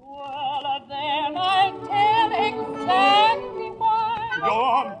 Well, then I'll tell exactly why. Go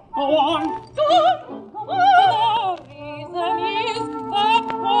on, go on. The reason is that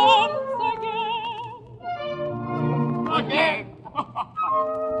once again. Again.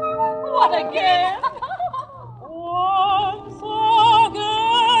 What again? Once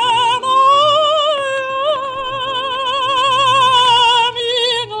again I am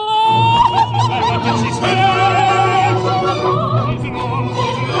in love. What did she say? She's in love.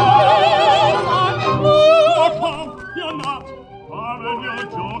 Yes, I'm in love. Oh, come, you're not. Carmen, you're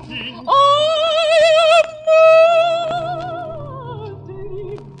joking.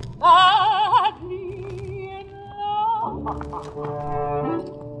 I am madly in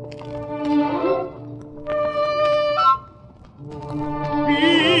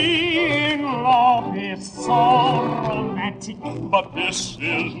Being love is so romantic, but This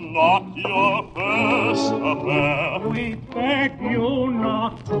is not your first affair. We beg you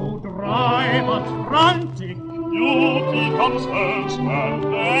not to drive us frantic. Duty comes first, and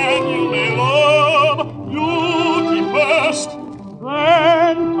then you may love. Duty first.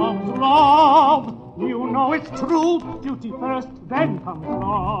 Then comes love. You know it's true. Duty first, then comes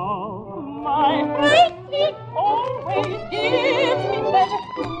love. My friend, it always gives me pleasure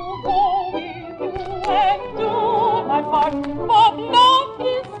to go with you and do my part. But love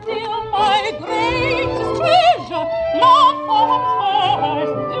is still my greatest treasure. Love comes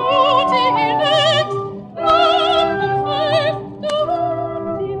first, duty next. Love comes first,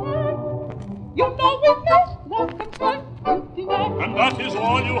 duty next. You know it next, love comes first, duty next. And that is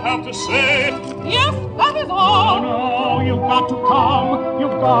all you have to say. Yes, that is all. No, you've got to come.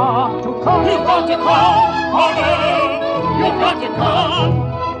 You've got to come. You've got to come, Carmen. You've got to come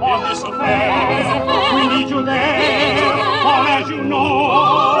in this affair. We need you there. For as you know,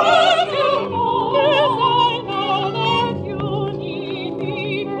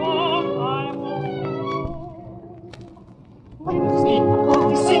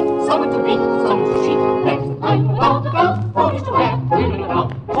 someone to be, someone to see. That's the time without the doubt. Always to have, women about.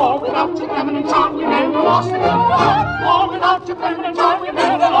 For without your feminine charm, we never lost the heart. For without your feminine charm, we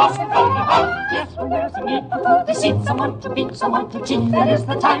never lost the heart. Yes, when there's a need for deceit, someone to beat, someone to cheat. That is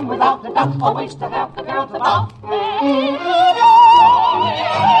the time without the doubt. Always to have the girls about.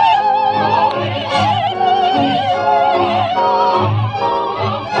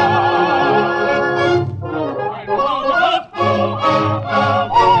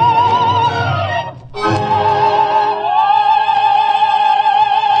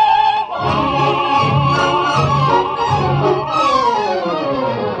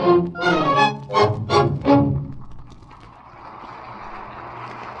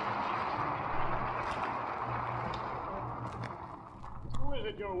 Who is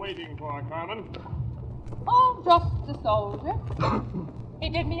it you're waiting for, Carmen? Oh, just a soldier. He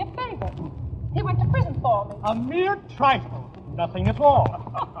did me a favor. He went to prison for me. a mere trifle. Nothing at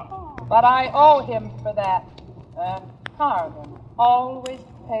all. But I owe him for that. And Carmen always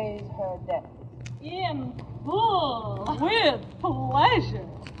pays her debt. In full, with pleasure.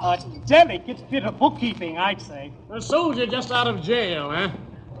 A delicate bit of bookkeeping, I'd say. A soldier just out of jail, eh?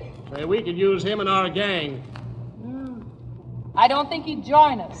 Say, we could use him in our gang. I don't think he'd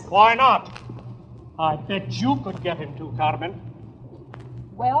join us. Why not? I bet you could get him to, Carmen.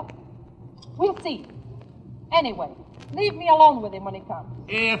 Well, we'll see. Anyway, leave me alone with him when he comes.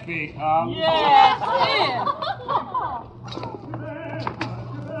 If he comes. Yes,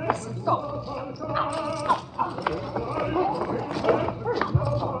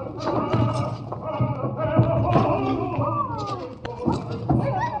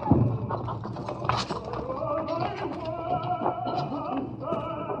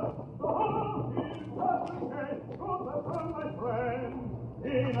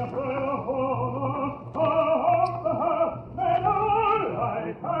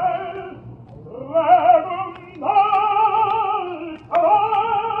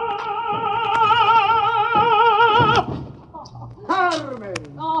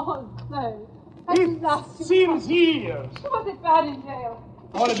 Carmen! Oh, say, at last you Seems years. Was it bad in jail?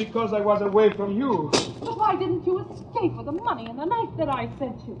 Only because I was away from you. But why didn't you escape with the money and the knife that I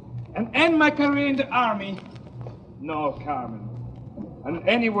sent you? And end my career in the army? No, Carmen. And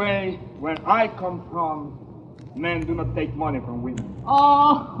anyway, where I come from, men do not take money from women.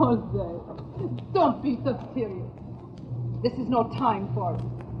 Oh, Jose, don't be so serious. This is no time for it.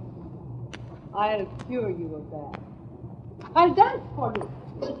 I'll cure you of that. I'll dance for you.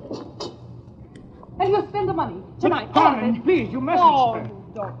 And you'll spend the money tonight. But Carmen, please, you mustn't Oh, spend.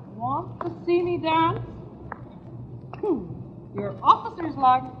 you don't want to see me dance? Your officers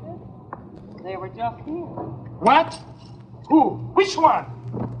like it. They were just here. What? Who? Which one?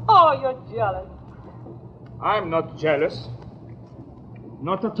 Oh, you're jealous. I'm not jealous.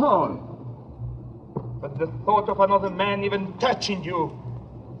 Not at all. But the thought of another man even touching you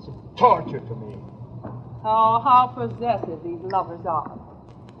is a torture to me. Oh, how possessive these lovers are.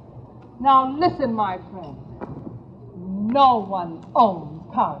 Now listen, my friend. No one owns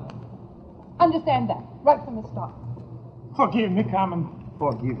Carmen. Understand that, right from the start. Forgive me, Carmen.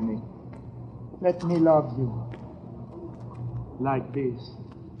 Forgive me. Let me love you. Like this.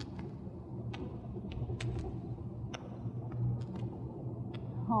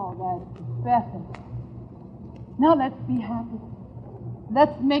 Oh, that's better. Now let's be happy.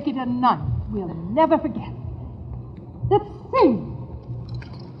 Let's make it a night we'll never forget. Let's sing.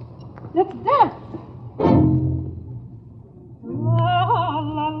 Let's dance. La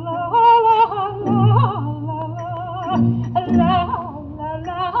la la la la la la la.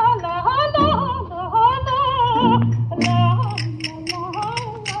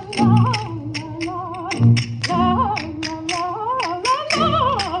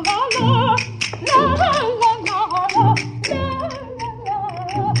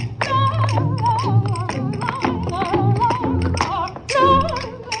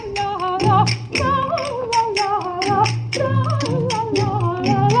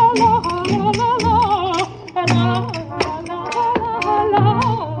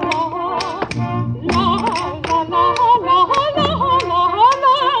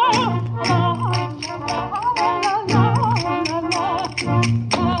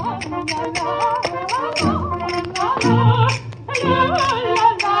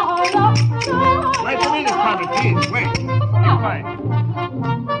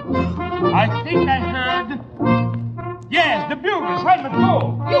 I think I heard. Yes, the bugles. I must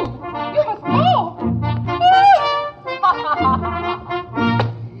go. You must go.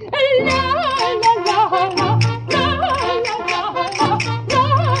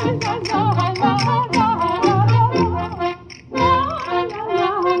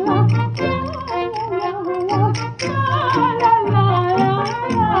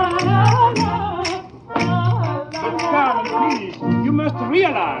 You must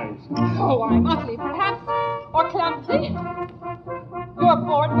realize. Oh, I'm ugly, perhaps, or clumsy. You're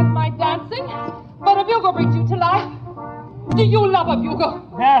bored with my dancing, but a bugle brings you to life. Do you love a bugle?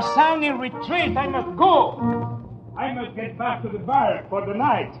 They are sounding retreat. I must go. I must get back to the barrack for the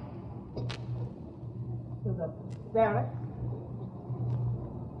night. To the barrack?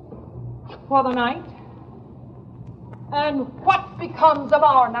 For the night? And what becomes of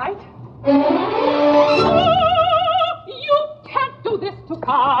our night? You can't do this to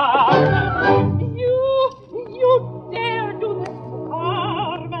Carmen. You dare do this to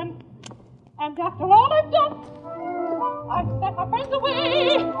Carmen. And after all I've done, I've sent my friends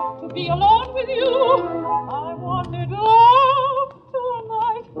away to be alone with you. I wanted love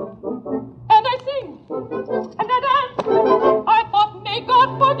tonight. And I sing, and I dance. I thought, may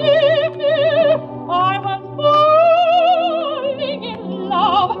God forgive me. I was falling in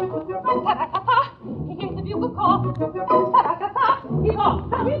love. Ta-da-ta-ta, here's the bugle call. Ta-da-ta-ta, he's off,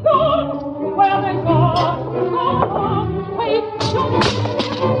 now he's gone. Well, they're gone. Wait, don't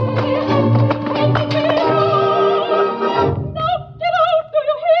now get out, do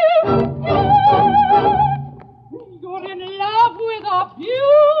you hear? You're in love with a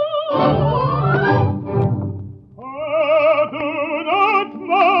Do not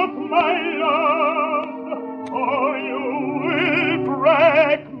mock my love, or you will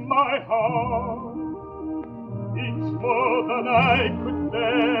break my heart. It's more than I could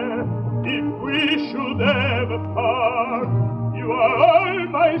bear if we should ever part. You are all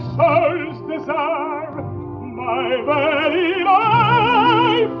my soul's desire, my very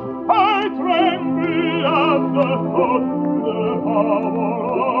life. I tremble at the thought, the power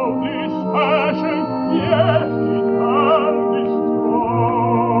of this passion, yes, it can destroy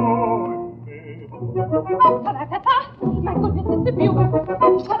me. Ta-da-ta-ta, my goodness, it's a bugle.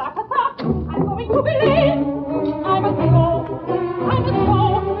 Ta-da-ta-ta, I'm going to be late. I must go, I must go.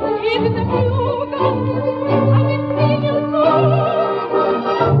 It is a bugle. I can see you so.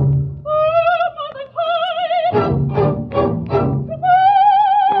 Oh, mother time.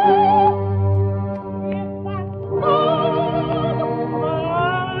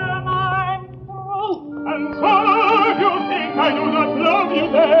 And so you think I do not love you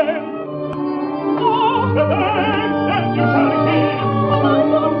then? Oh, then you shall hear. But I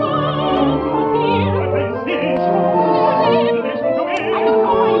don't mind, oh dear. But insist, listen to me. I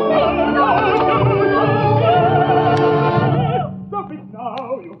don't know why you make Stop it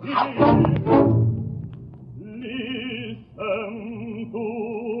now, you hear. Listen to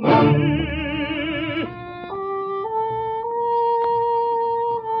me.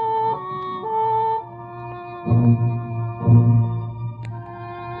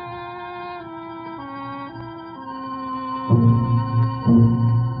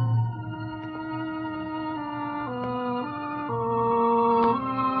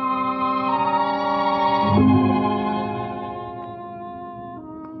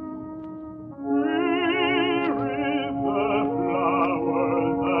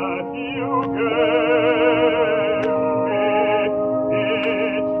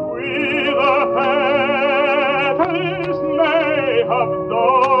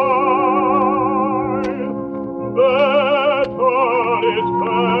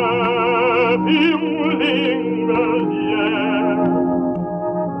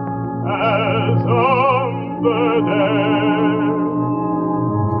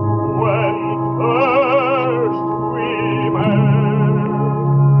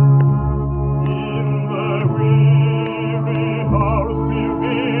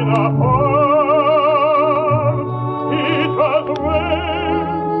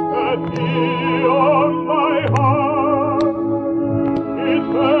 It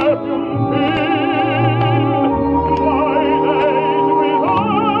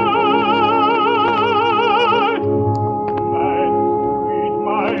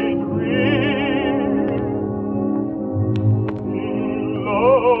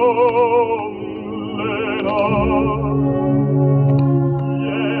lonely night.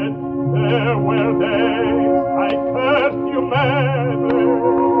 Yet there were days I cursed you madly,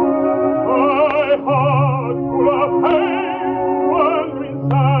 my heart full of pain, wondering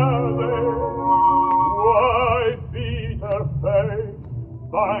sadly why bitter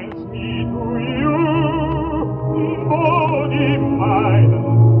fate binds me to you, body, mind,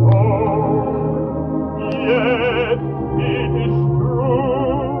 and soul. Yet it is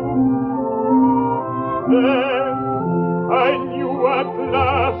true. Then I knew at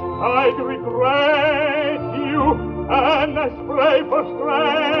last I'd regret you, and I pray for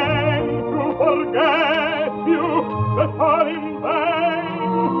strength to forget you, but all in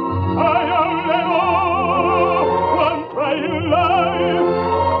vain. I only know one prayer in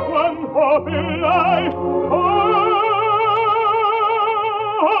life, one hope in life.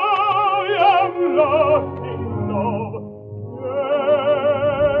 I am lost in love,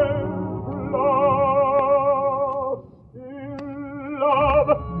 yes, lost in love,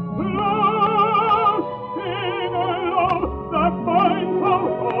 lost in love that finds our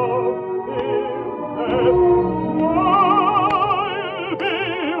heart in death. I'll be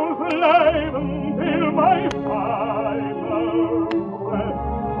your slave until my final breath.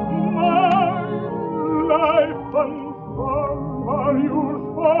 My life and song are yours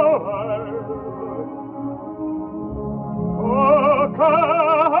forever. Oh,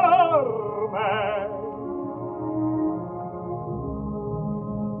 Carmen,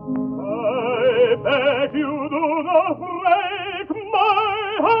 I beg you do not break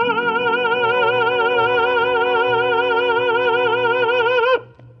my heart.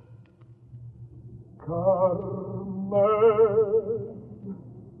 Carmen,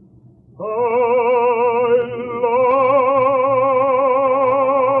 I love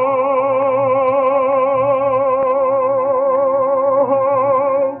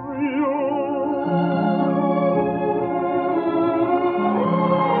you.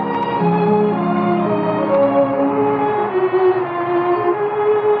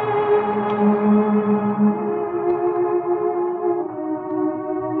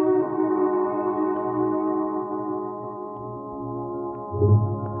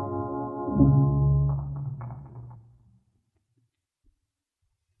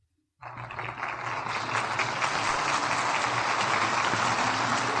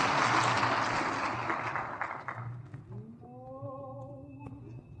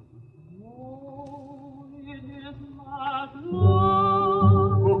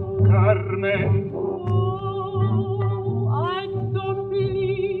 Carmen, I don't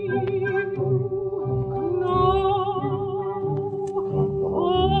believe you. No.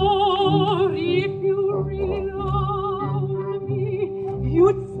 For if you really loved me,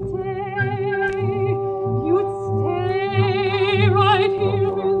 you'd stay right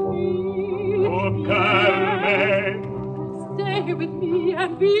here with me. oh, Carmen, Stay with me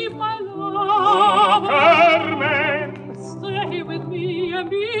and be my oh, love. Carmen. Stay with me and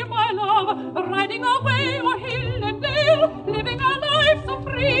be my love, riding away o'er hill and dale, living a life so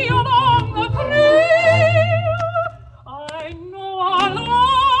free along the trail. I know our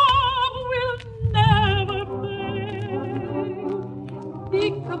love will never fail.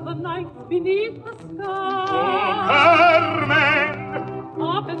 Think of the nights beneath the sky. Oh, Carmen,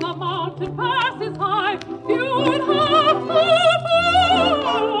 Up in the mountain passes high, you'd have to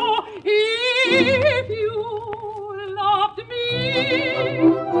follow if you loved me.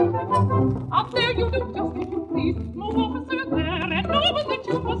 Up there you do just as you please, no officer there, and no one that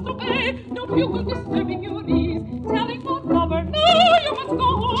you must obey, no bugle disturbing your ease, telling one lover, no, you must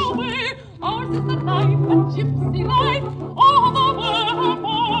go away. Ours is the life, a gypsy life, all the world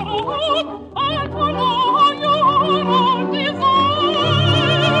for a hope, and for all your own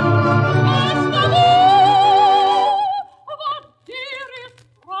desire. Last of all, the dearest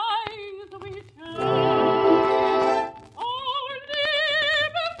prize we share, our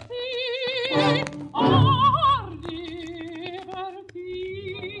liberty, our liberty.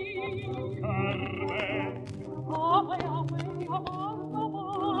 Carmen, Away, away, above the oh,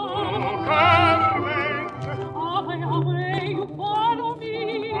 world. Carmen, Away, away, you follow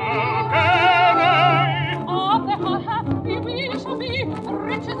me. oh, Carmen. Oh, how happy we shall be,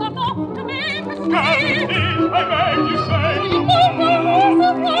 riches enough to make us free. Carmen, I beg you say. We both our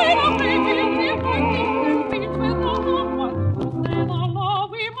horses ride away, we'll live our kingdom beat with no loved one, who said our law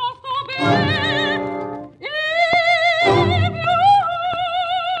we must obey. If you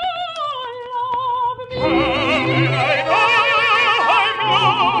love me, Carmen, I know I'm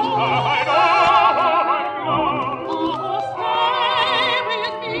lost, I know I'm lost. oh, stay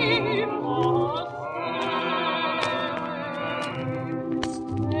with me, oh,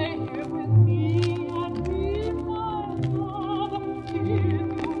 stay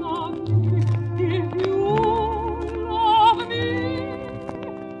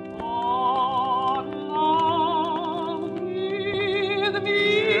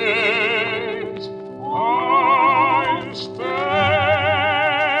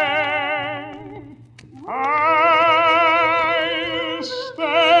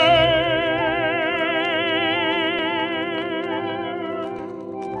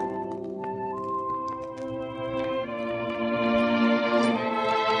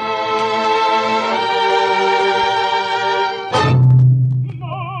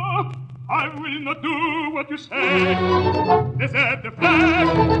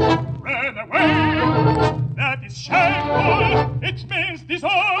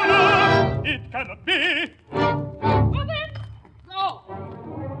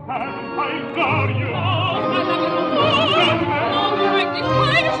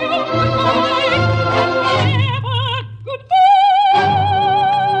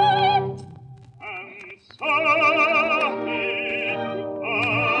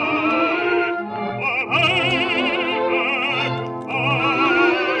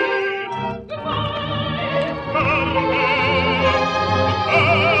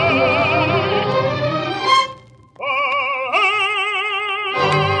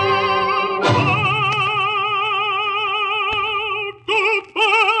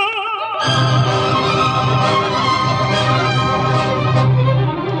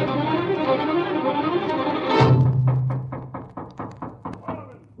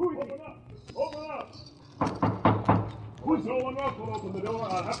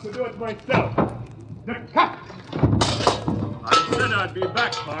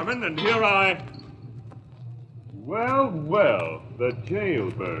And here I... Well, the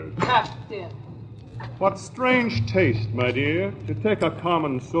jailbird. Captain. What strange taste, my dear, to take a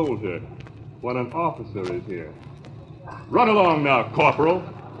common soldier when an officer is here. Run along now, Corporal.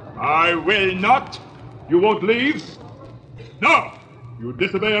 I will not. You won't leave? No. You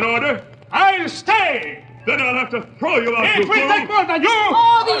disobey an order? I'll stay. Then I'll have to throw you out. It will take more than you.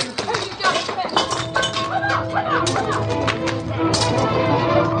 Oh, these pretty young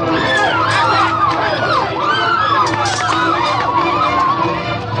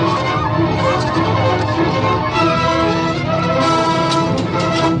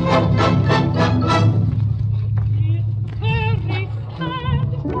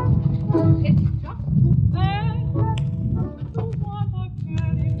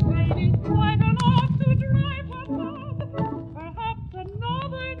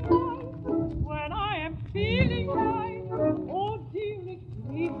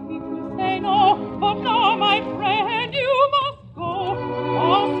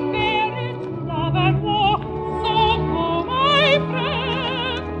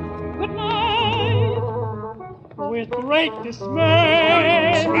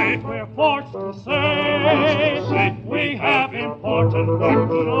dismay, we're forced to say we have important work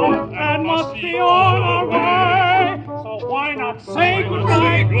to do and must be on our way. So why not say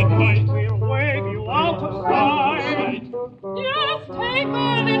goodnight? We'll wave you out of sight. Just take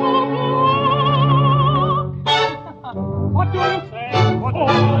a little walk. What do you say?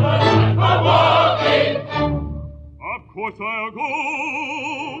 Of course I'll go.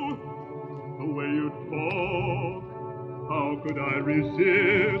 The way you talk. How could I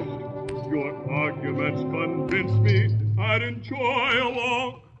resist? Your arguments convince me I'd enjoy a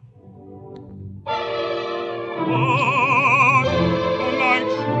walk. But the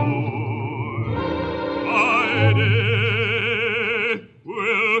night's shore, my day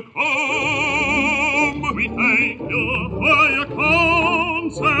will come. We thank you for your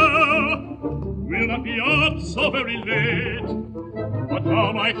counsel. We'll not be out so very late. But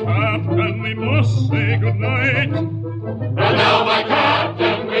now, my captain, we must say goodnight. And now, my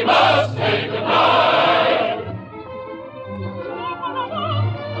captain, we must say goodnight.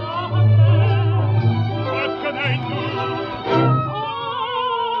 What can I do?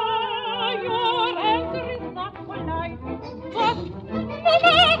 Your answer is not polite. But no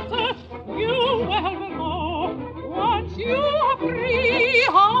matter, you well will know. Once you are free,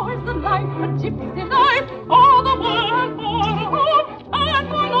 how is the life, a gypsy life, all the world for home, and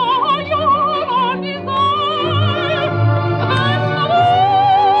for all your own desire.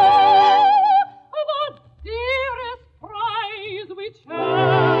 The dearest prize we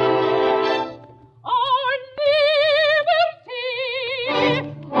cherish, our liberty,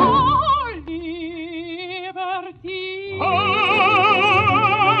 our liberty.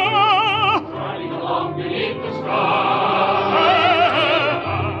 Riding along beneath the sky,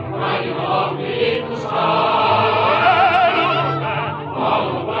 riding along beneath the sky. All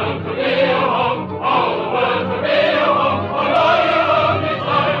the world could be a home, all the world could be a home, for all your own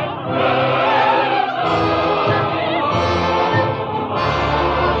desire.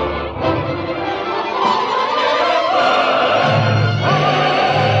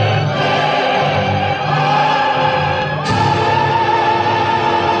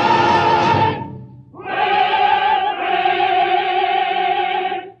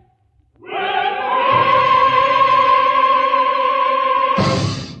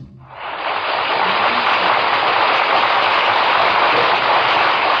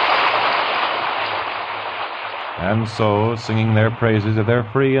 And so, singing their praises of their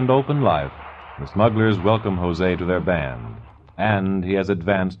free and open life, the smugglers welcome Jose to their band, and he has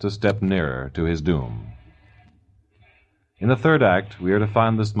advanced a step nearer to his doom. In the third act, we are to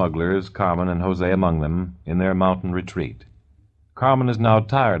find the smugglers, Carmen and Jose among them, in their mountain retreat. Carmen is now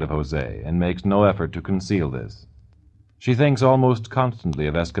tired of Jose and makes no effort to conceal this. She thinks almost constantly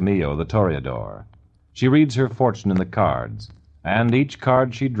of Escamillo, the toreador. She reads her fortune in the cards, and each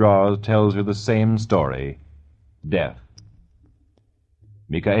card she draws tells her the same story: death.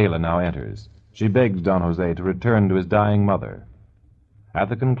 Micaela now enters. She begs Don Jose to return to his dying mother. At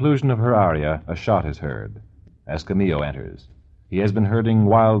the conclusion of her aria, a shot is heard. Escamillo enters. He has been herding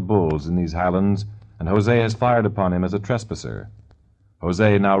wild bulls in these highlands, and Jose has fired upon him as a trespasser.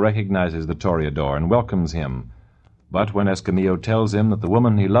 Jose now recognizes the toreador and welcomes him, but when Escamillo tells him that the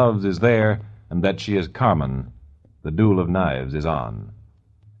woman he loves is there and that she is Carmen, the duel of knives is on.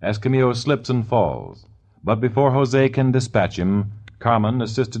 Escamillo slips and falls, but before Jose can dispatch him, Carmen,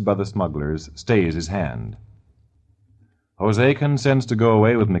 assisted by the smugglers, stays his hand. Jose consents to go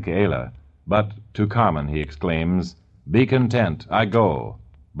away with Micaela, but to Carmen he exclaims, "Be content, I go,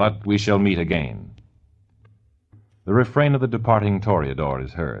 but we shall meet again." The refrain of the departing toreador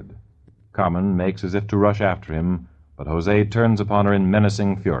is heard. Carmen makes as if to rush after him, but Jose turns upon her in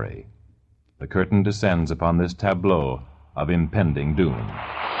menacing fury. The curtain descends upon this tableau of impending doom.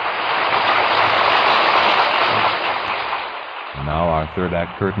 And now our third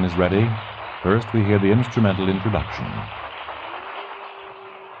act curtain is ready. First we hear the instrumental introduction.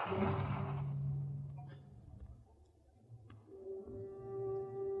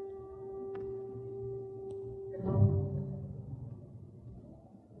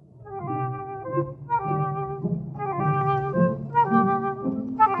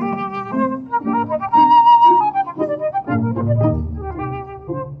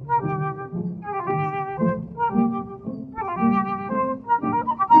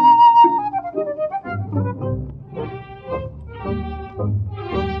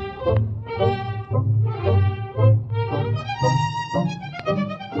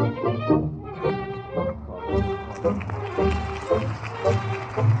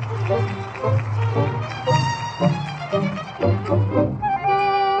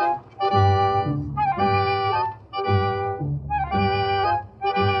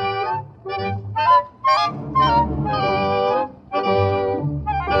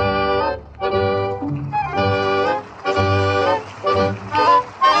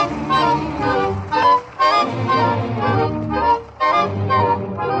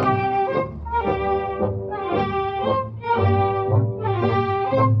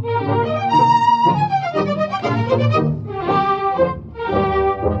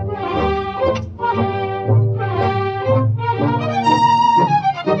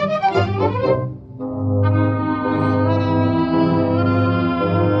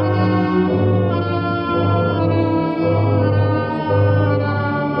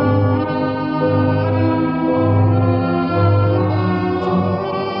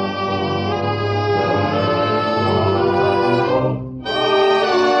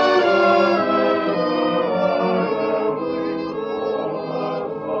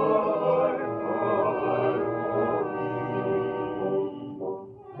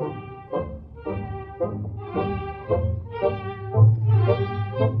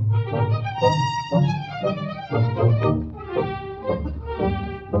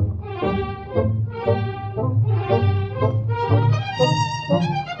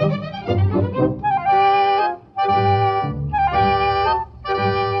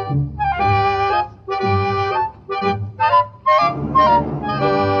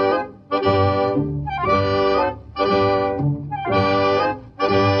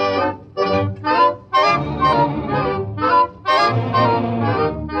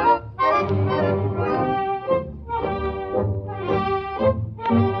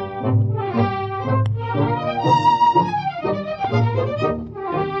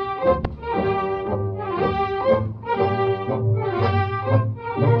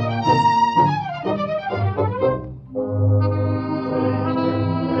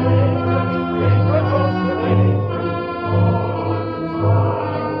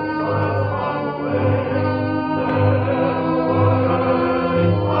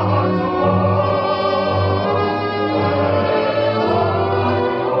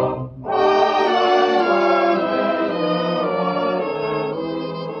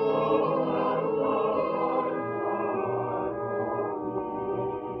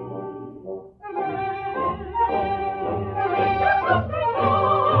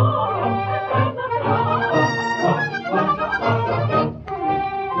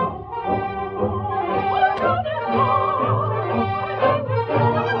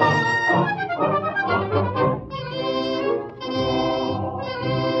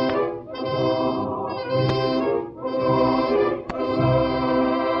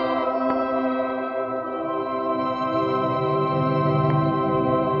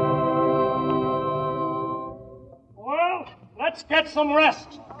 get some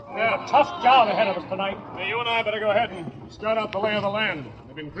rest. We have a tough job ahead of us tonight. Hey, you and I better go ahead and scout out the lay of the land.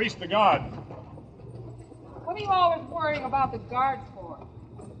 They've increased the guard. What are you always worrying about the guards for?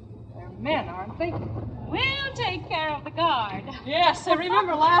 They're men, aren't they? We'll take care of the guard. Yes, I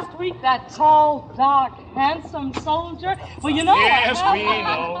remember last week that tall, dark, handsome soldier. Well, you know. Yes, we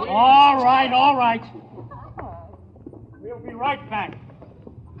know. All right. We'll be right back.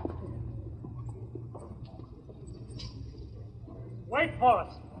 Wait for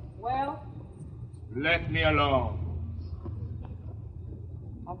us. Well, Let me alone.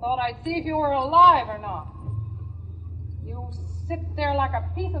 I thought I'd see if you were alive or not. You sit there like a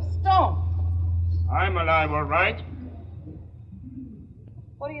piece of stone. I'm alive, all right.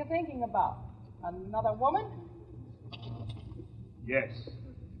 What are you thinking about? Another woman? Yes.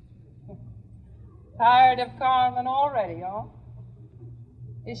 Tired of Carmen already, huh?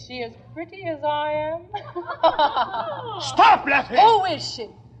 Is she as pretty as I am? Stop laughing! Who is she?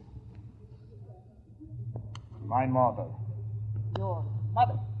 My mother. Your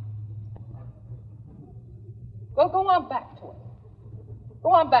mother. Well, go on back to her.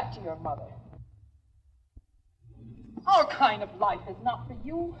 Go on back to your mother. Our kind of life is not for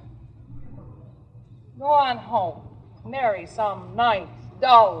you. Go on home. Marry some nice,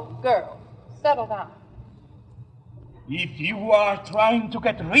 dull girl. Settle down. If you are trying to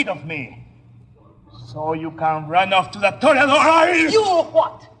get rid of me, so you can run off to the Toreador Isles... You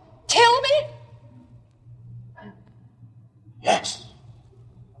what? Kill me? Yes.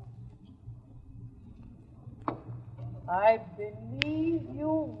 I believe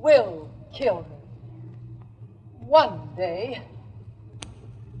you will kill me. One day.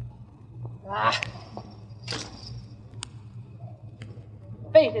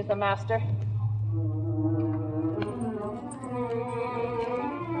 Fate is the master.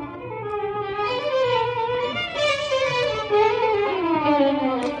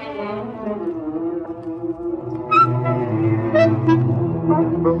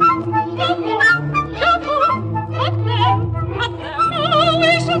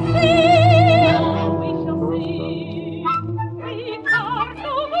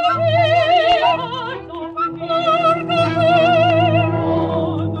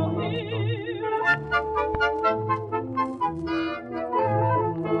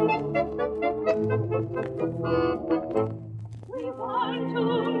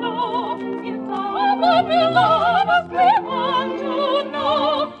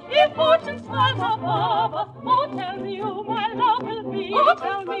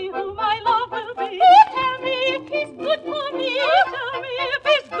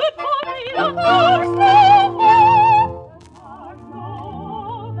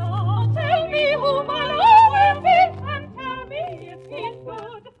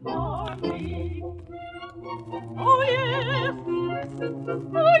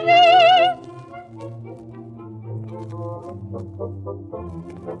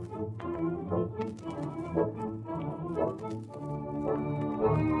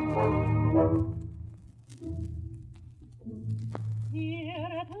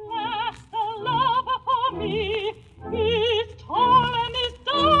 Here at last a lover for me. He's tall and he's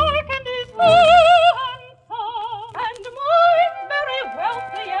dark and he's handsome, and mine's very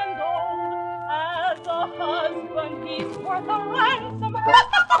wealthy and old. As a husband, he's worth a ransom.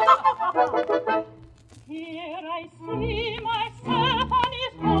 Here I see myself on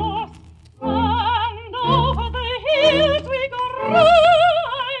his horse, and over the hills we go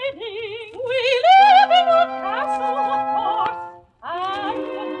riding. We live in a castle, of course, and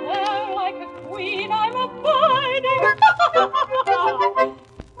there like a queen I'm abiding.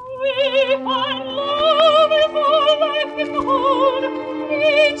 We find love is all life can hold.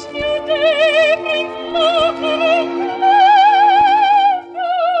 Each new day brings laughter and pleasure.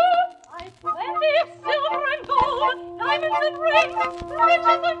 I've plenty of silver and gold, diamonds and rings,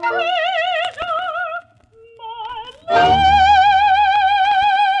 riches and treasure. My love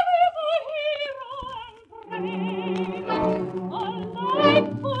is a hero and brave. A life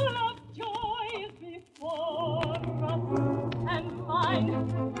full of joy is before us, and mine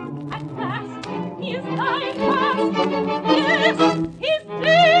at last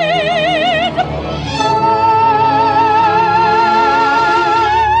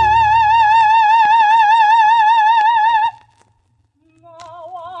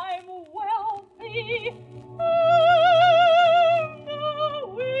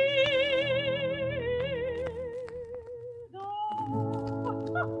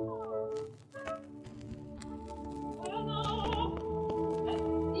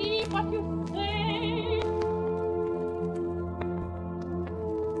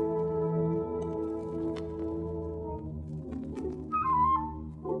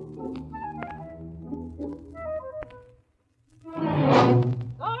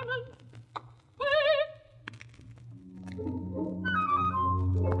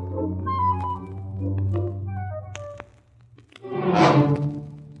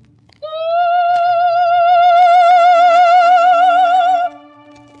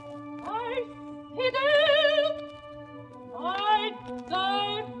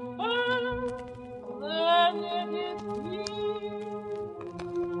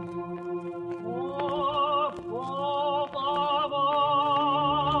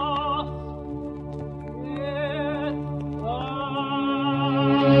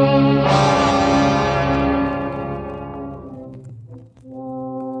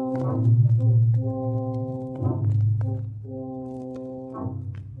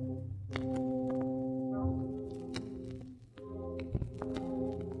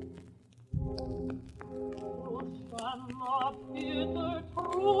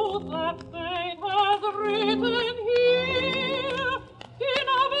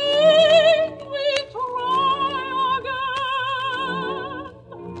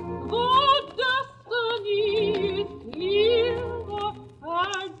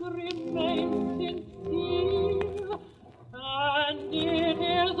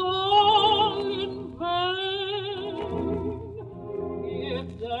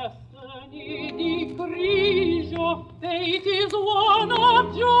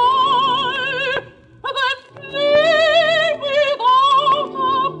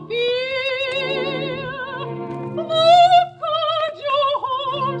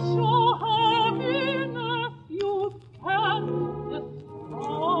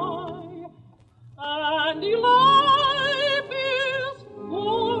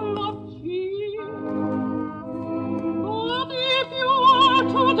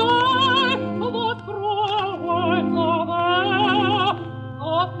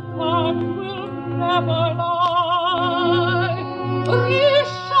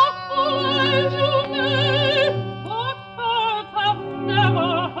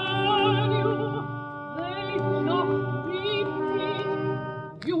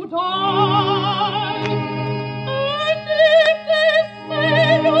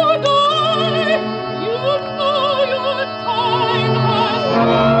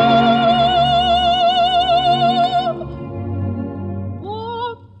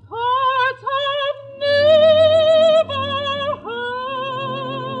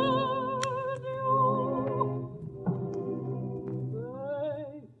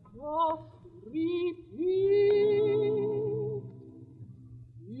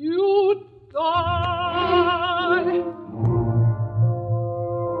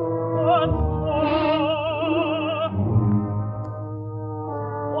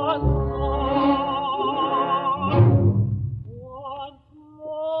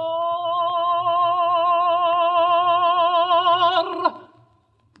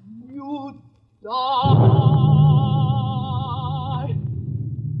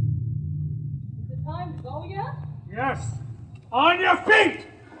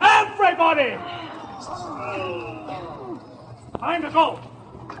Time to go.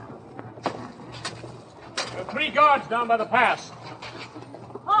 There are 3 guards down by the pass.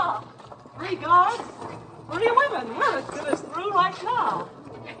 Ah, 3 guards? 3 women. We're as good as through right now.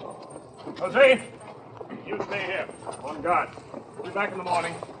 Jose, you stay here. On guard. We'll be back in the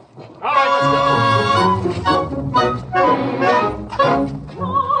morning. All right,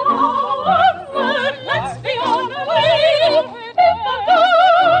 let's Let's be on our way. If the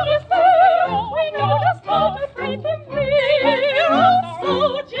girl is there, we know just how to treat him here. So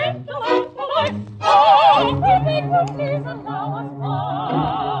gentle and polite. Oh, pretty please allow us by.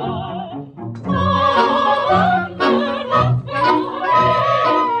 Let's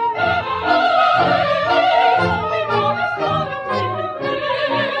be on our way. We know just how to treat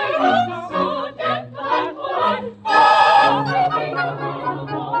him here. So gentle and polite. Oh, pretty please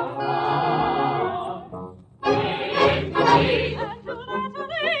allow us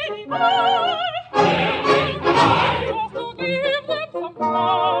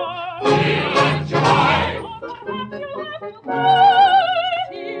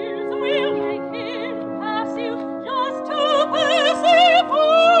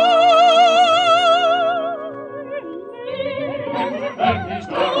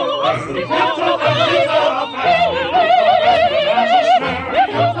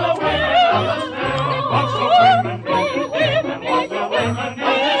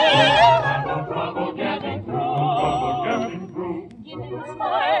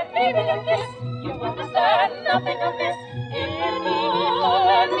nothing amiss. If you need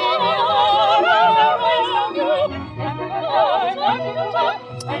and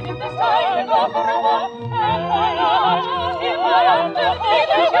if there's time to go for a walk, and why not? If I am the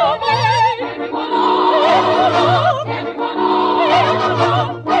leader, your way. Everyone on, everyone on, everyone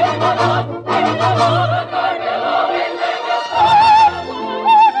on, everyone on, everyone on, and I will always live this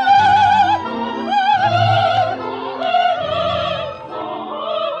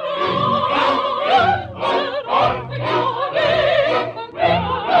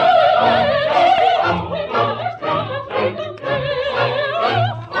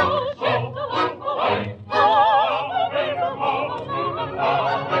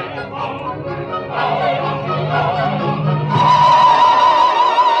Oh,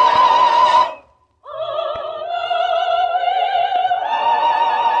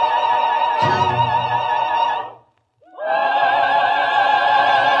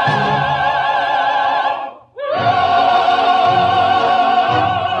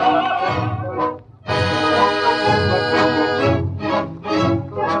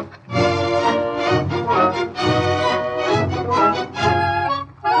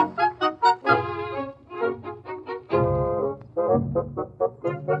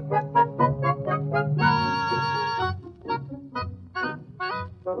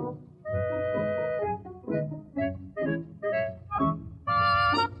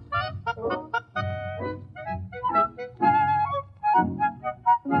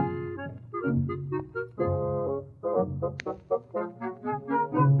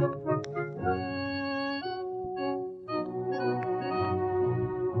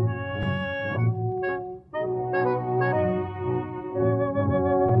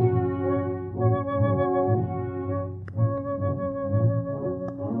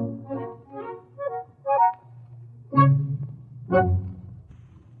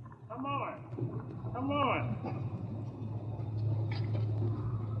 Come on.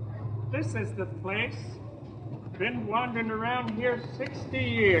 This is the place. Been wandering around here 60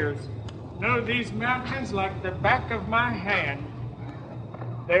 years. Know these mountains like the back of my hand.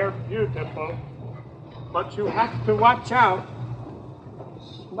 They're beautiful, but you have to watch out.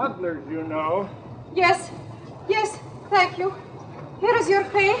 Smugglers, you know. Yes, thank you. Here is your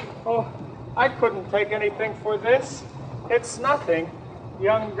pay. Oh, I couldn't take anything for this. It's nothing.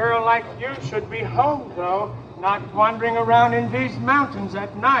 Young girl like you should be home, though, not wandering around in these mountains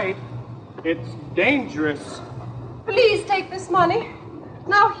at night. It's dangerous. Please take this money.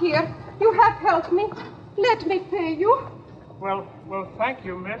 Now here, you have helped me. Let me pay you. Well, thank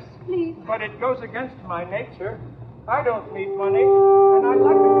you, miss. Please. But it goes against my nature. I don't need money, and I'd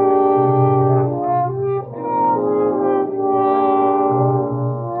like to...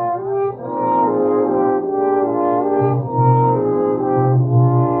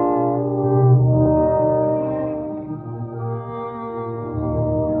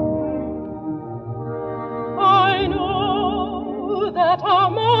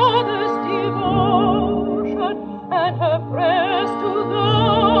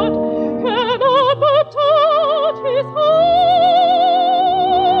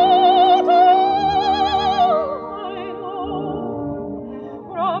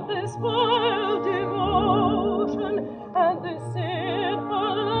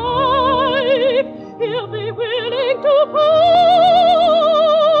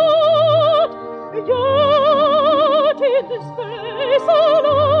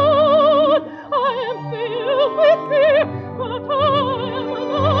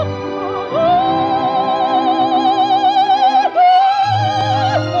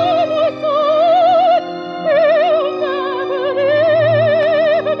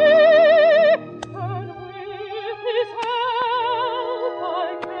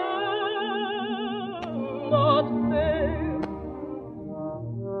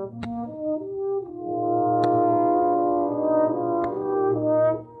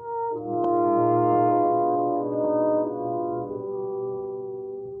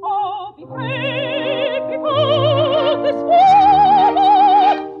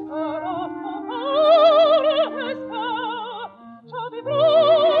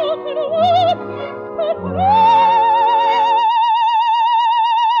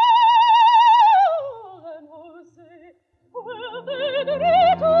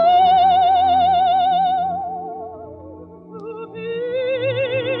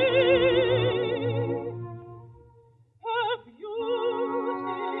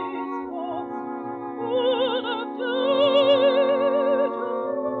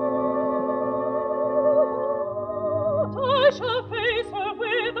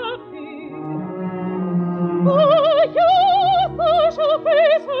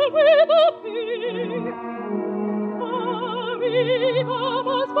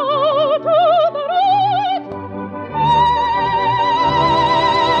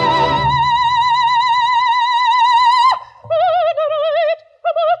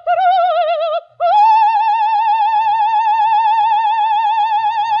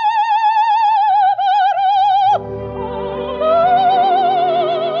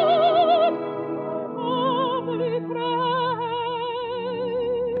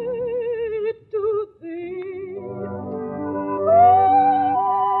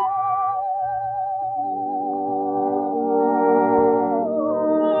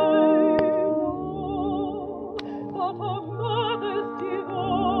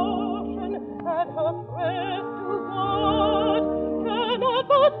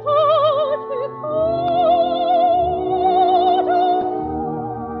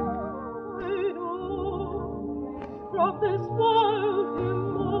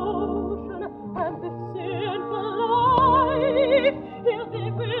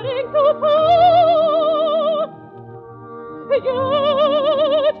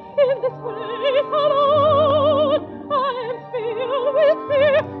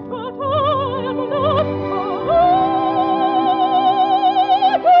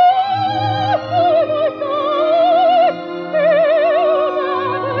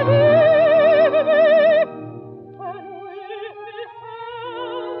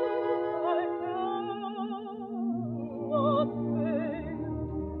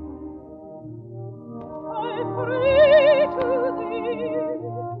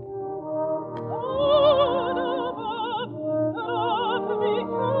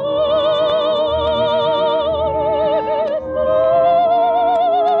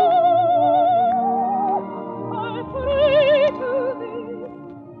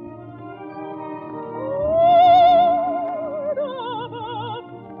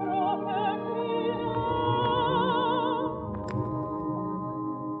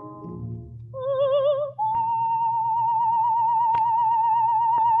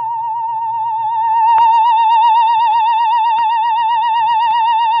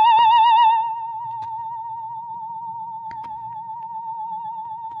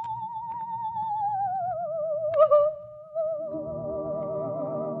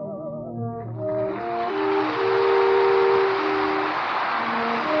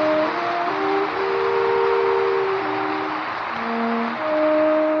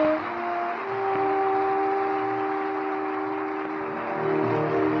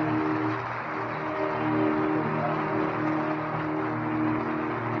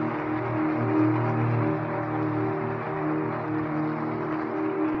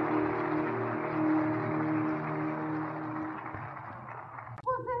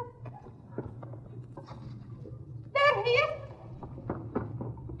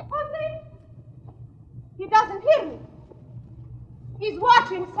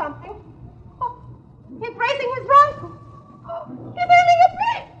 something. Oh, he's raising his rifle. Oh, he's aiming at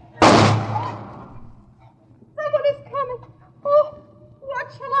me. Someone is coming. Oh, what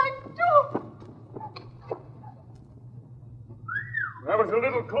shall I do? That was a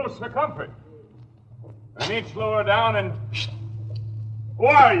little close for comfort. I need to lower down and... Who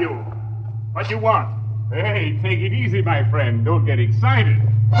are you? What do you want? Hey, take it easy, my friend. Don't get excited.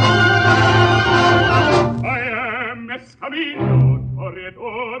 I am Escamillo,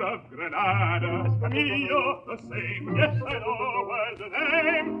 Corredor of Granada. Escamillo, the same. Yes, I know where the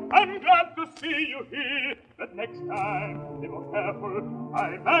name. I'm glad to see you here. But next time, be more careful.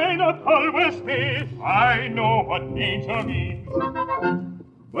 I may not always miss. I know what danger means.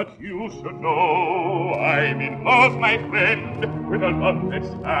 But you should know I'm in love, my friend, with a loveless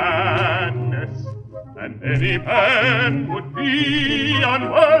madness. And any man would be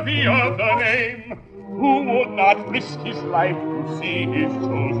unworthy of the name who would not risk his life to see his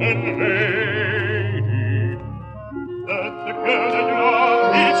chosen lady. The girl that you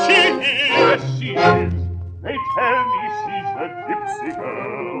love, is she here? Yes, she is. They tell me she's a gypsy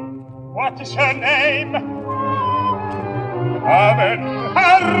girl. What is her name? Carmen,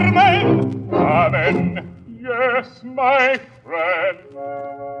 Carmen, Carmen, yes, my friend.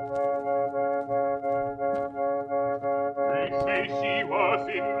 They say she was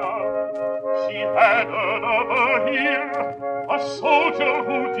in love. She had a lover here, a soldier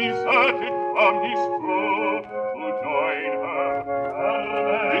who deserted from his crew to join her.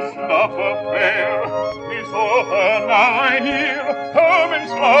 This love affair is over now, I hear.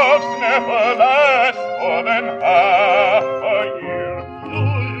 Carmen's loves never last more than half a year.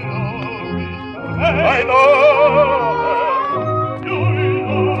 I love her. You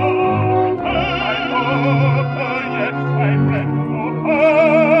love her. I love her, yes, my friend. No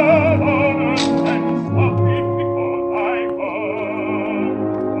harder and softly because I come.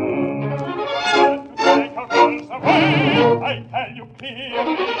 Take her girls away, I tell you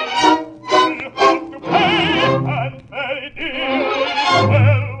clearly. You'll have to pay, and very dearly.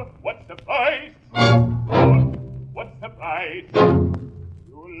 Well, what's the price? What's the price?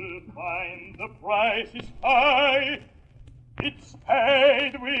 You'll find the price is high. It's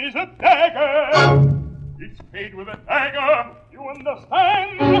paid with a dagger. It's paid with a dagger. You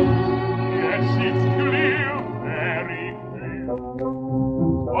understand? Yes, it's clear, very clear.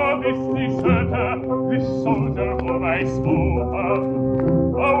 For this deserter, this soldier whom I spoke of,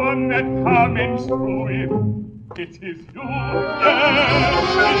 the one that Carmen's through with, it is you.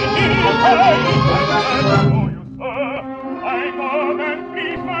 Yes, it is I know you, sir. I come and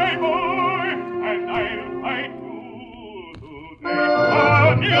please my boy, and I'll fight you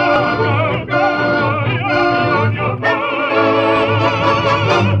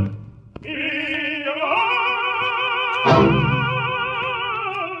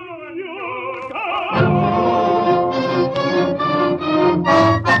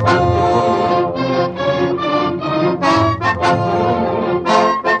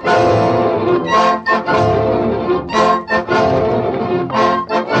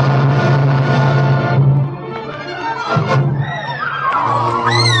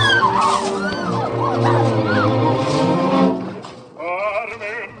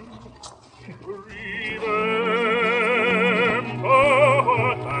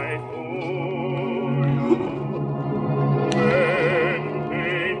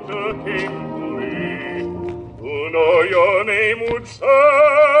your name would save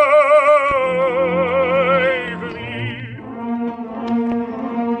me.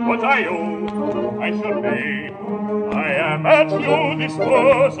 What I owe, I shall pay. I am at your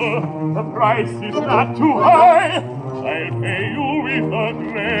disposal. The price is not too high. I'll pay you with the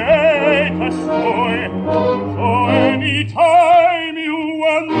greatest joy. So any time you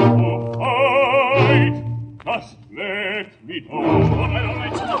want to fight, just let me know.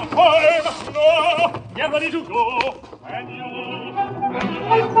 Time, no, never need to go. And you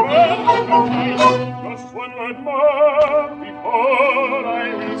just one word more before I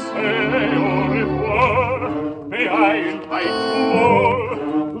will say au revoir. May I invite you all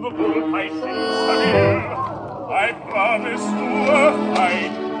to the bullfight in Seville. I promise you a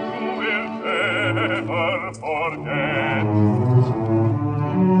fight you will never forget.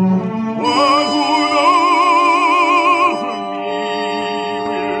 One who knows me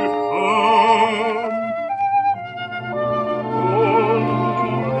will come. One who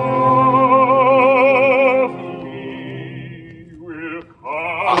knows me will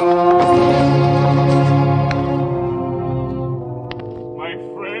come. My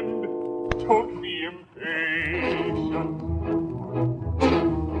friend, don't be impatient.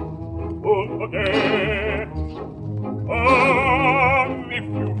 Don't forget. Come if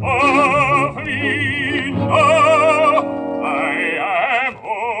you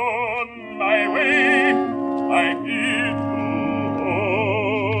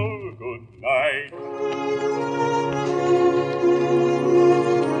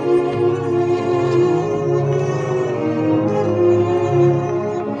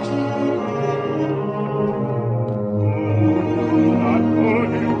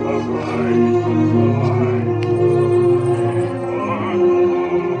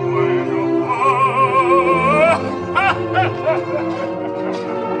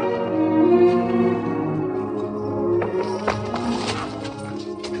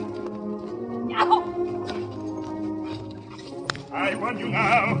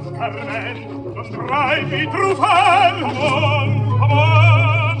me trufar. Come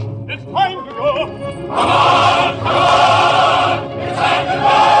on, it's time to go. Come on, it's time to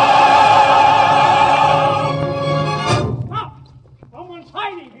go. Stop! Someone's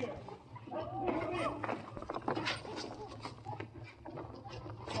hiding here.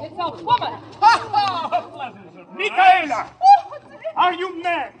 It's a woman. Michaela! Are you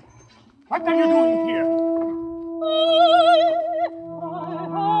mad? What are you doing here?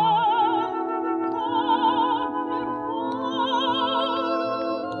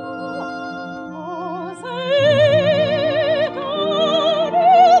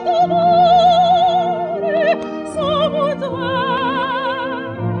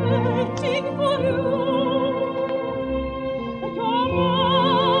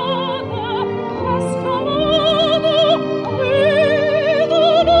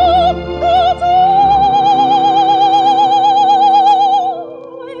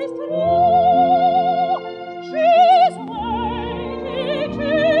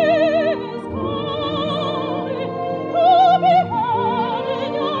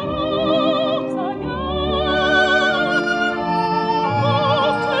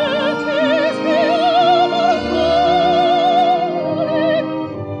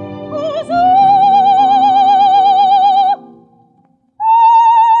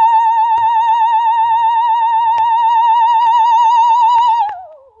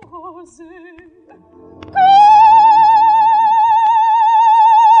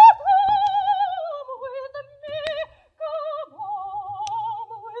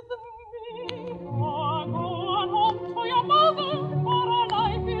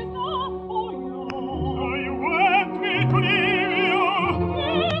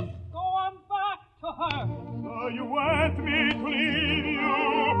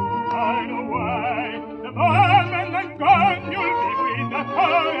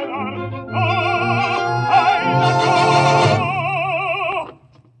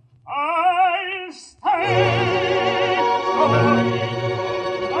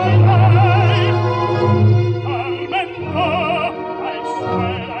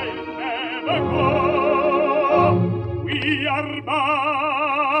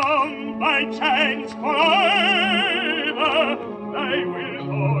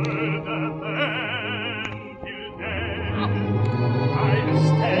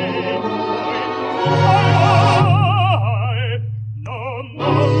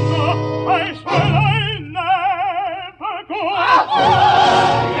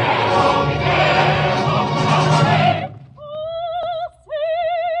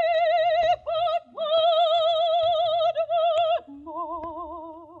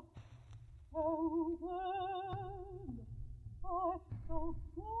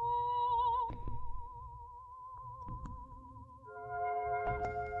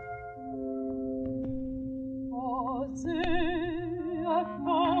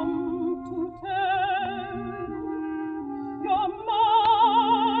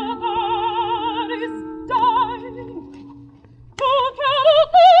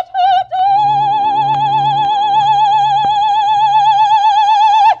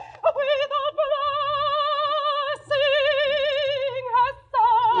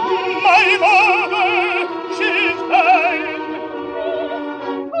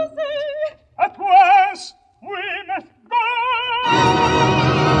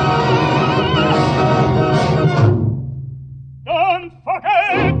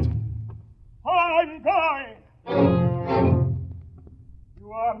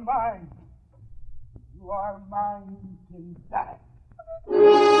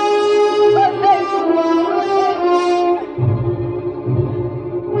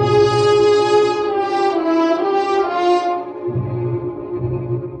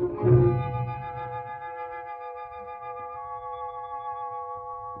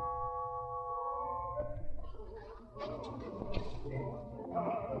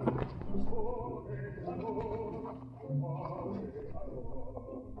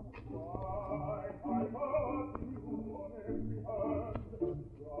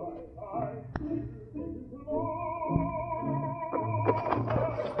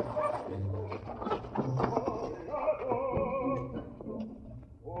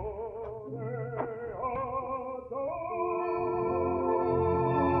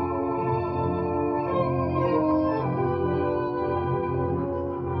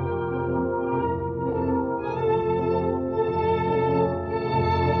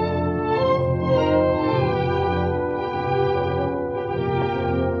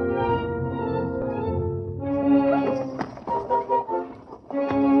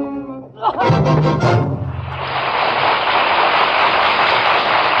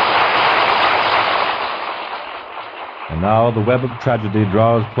 now the web of tragedy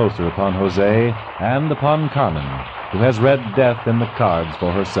draws closer upon Jose and upon Carmen, who has read death in the cards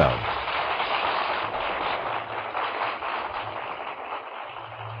for herself.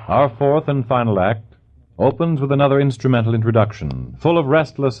 Our fourth and final act opens with another instrumental introduction, full of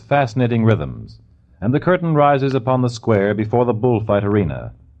restless, fascinating rhythms, and the curtain rises upon the square before the bullfight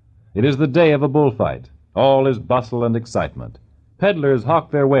arena. It is the day of a bullfight. All is bustle and excitement. Peddlers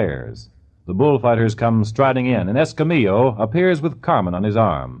hawk their wares. The bullfighters come striding in, and Escamillo appears with Carmen on his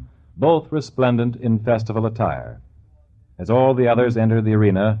arm, both resplendent in festival attire. As all the others enter the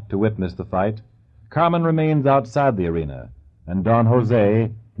arena to witness the fight, Carmen remains outside the arena, and Don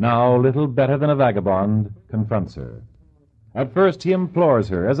Jose, now little better than a vagabond, confronts her. At first he implores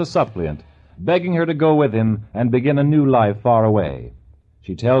her as a suppliant, begging her to go with him and begin a new life far away.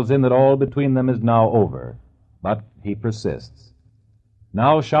 She tells him that all between them is now over, but he persists.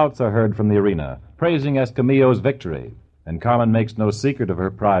 Now shouts are heard from the arena, praising Escamillo's victory, and Carmen makes no secret of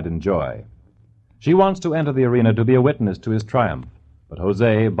her pride and joy. She wants to enter the arena to be a witness to his triumph, but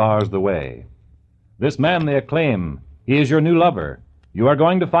Jose bars the way. "This man," they acclaim, "he is your new lover. You are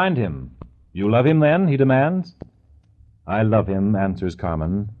going to find him. You love him then?" he demands. "I love him," answers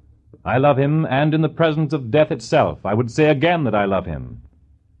Carmen. "I love him, and in the presence of death itself, I would say again that I love him."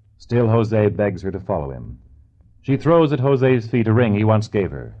 Still Jose begs her to follow him. She throws at Jose's feet a ring he once gave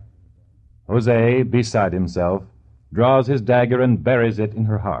her. Jose, beside himself, draws his dagger and buries it in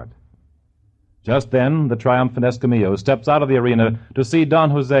her heart. Just then, the triumphant Escamillo steps out of the arena to see Don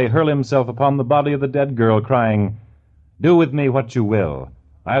Jose hurl himself upon the body of the dead girl, crying, "Do with me what you will.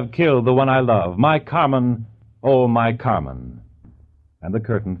 I have killed the one I love, my Carmen, oh, my Carmen." And the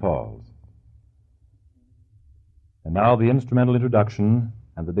curtain falls. And now the instrumental introduction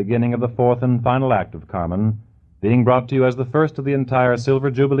and the beginning of the fourth and final act of Carmen, being brought to you as the first of the entire Silver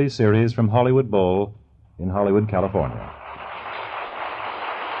Jubilee series from Hollywood Bowl in Hollywood, California.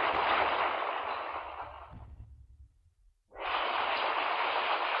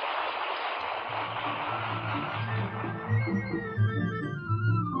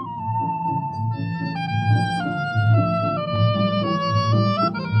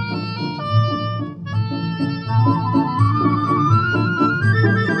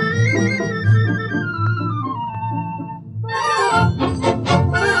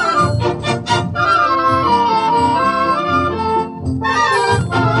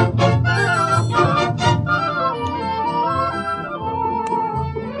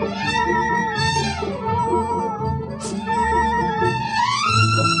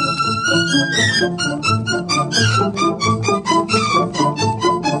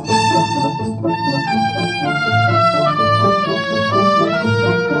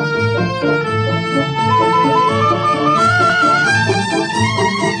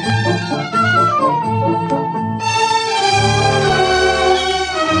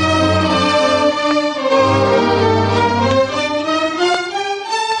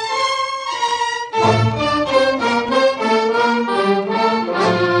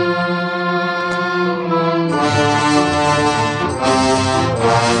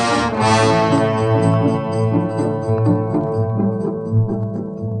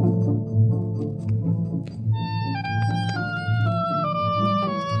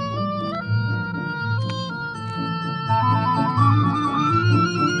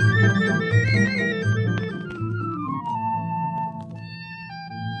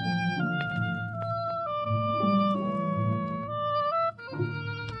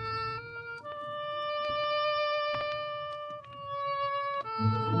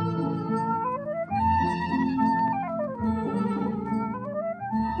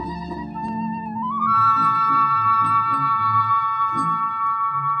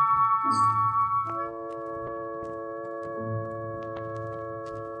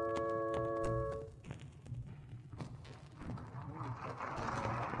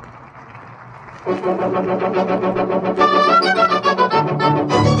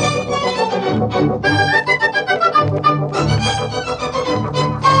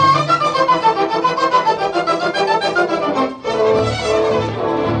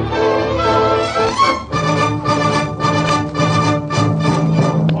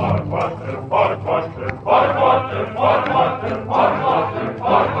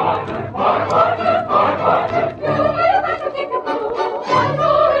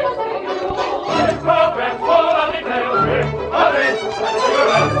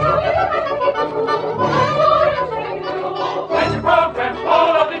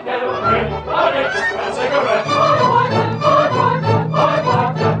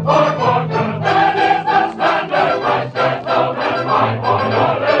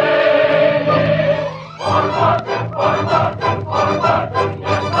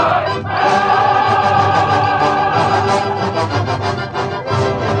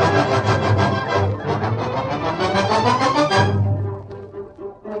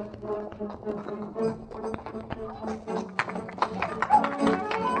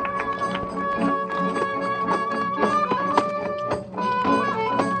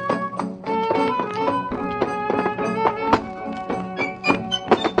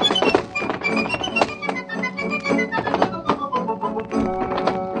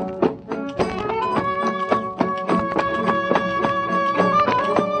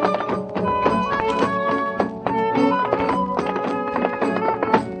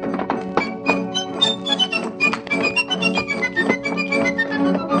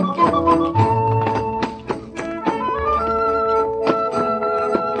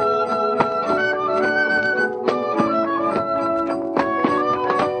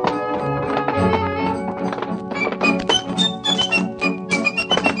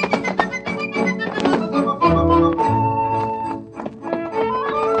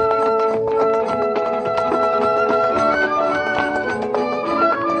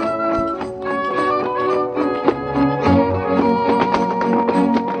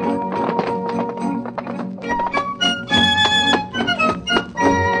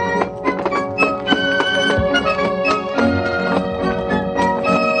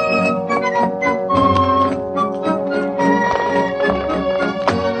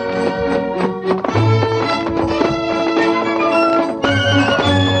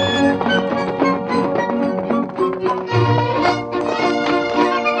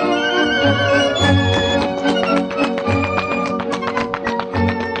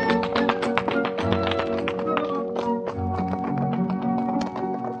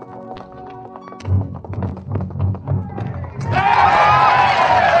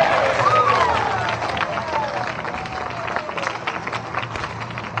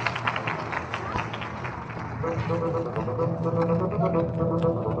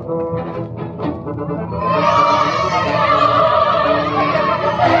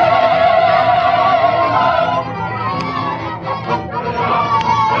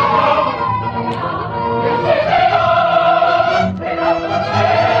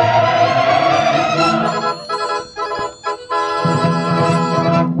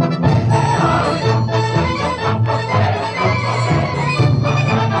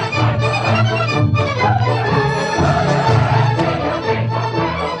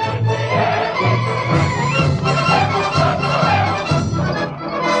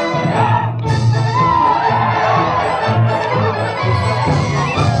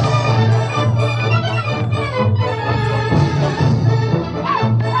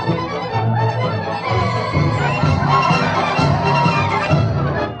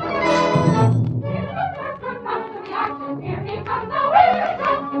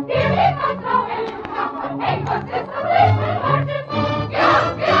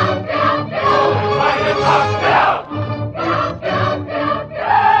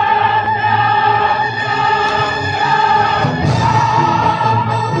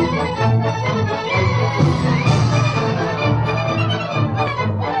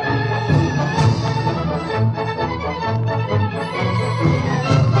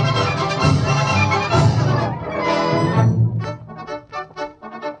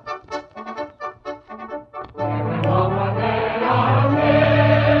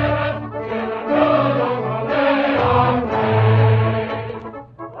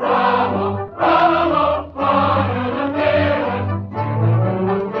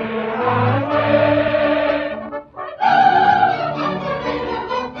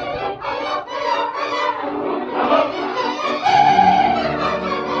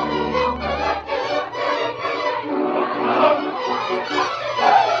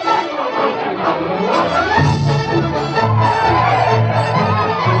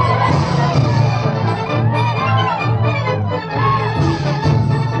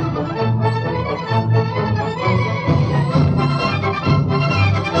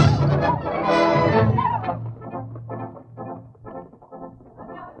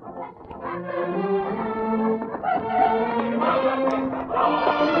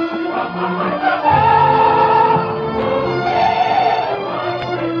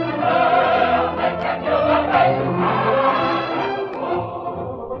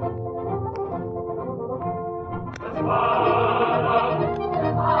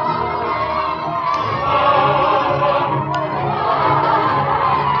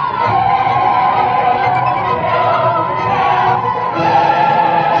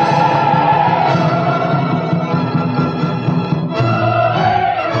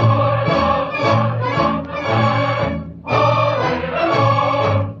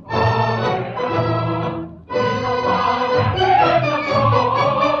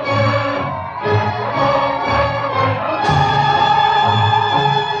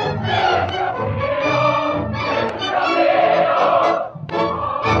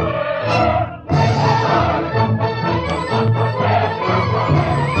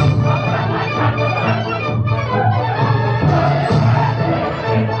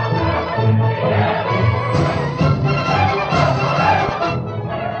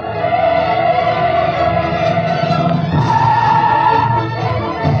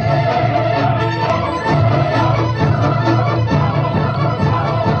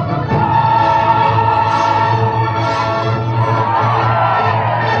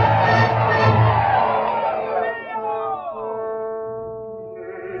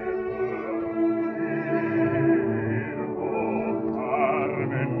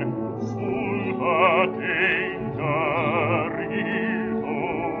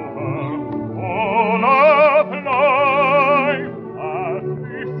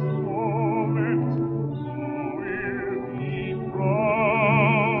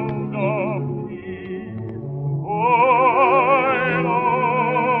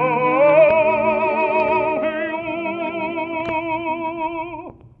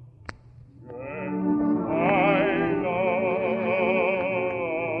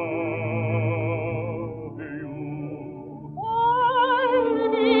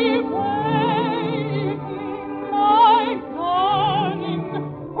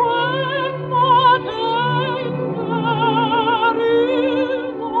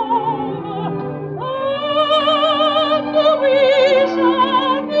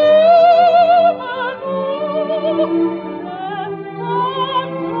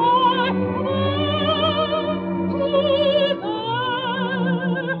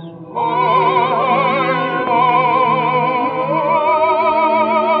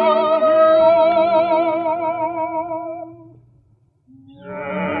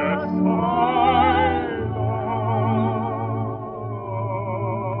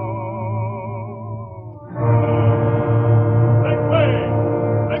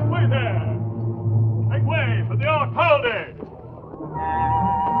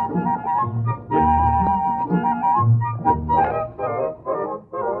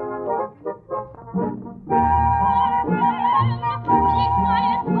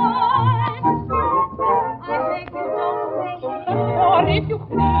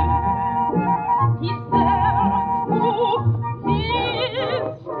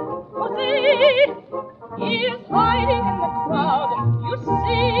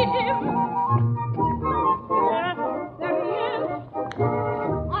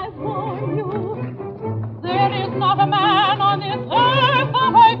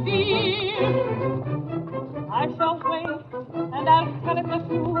 the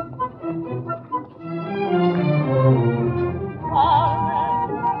few. Carmen,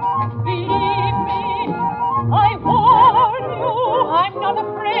 believe me, I warn you, I'm not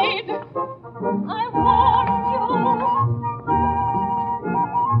afraid. I warn you.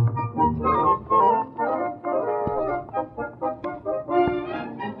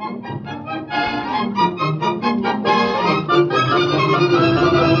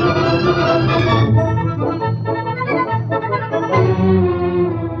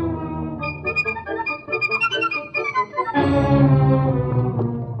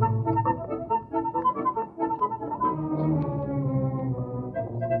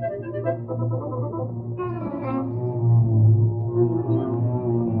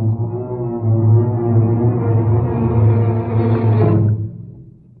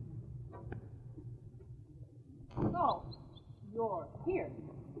 So, you're here.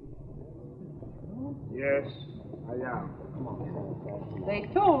 Yes, I am. They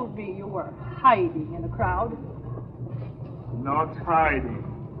told me you were hiding in the crowd. Not hiding.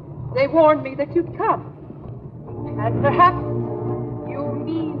 They warned me that you'd come. And perhaps you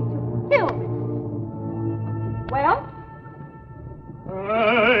mean to kill me. Well? I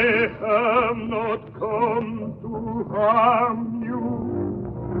have not come to harm you,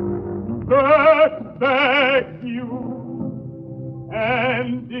 but beg you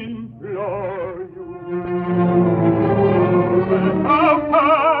and implore you. How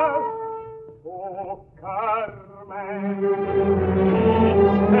far, oh Carmen,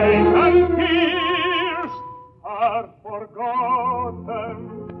 each pain and tears are forgotten.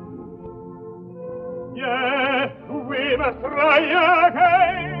 Yet we must try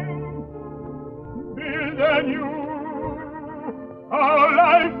again, build anew our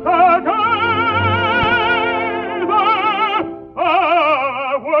life together,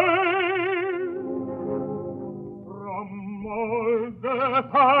 away from all the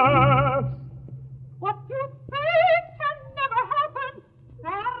past. What you say can never happen.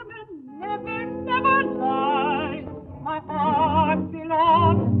 Carmen, never, never lie. My heart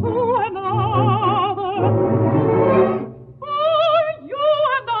belongs to another. For you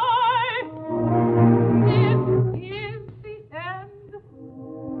and I, this is the end.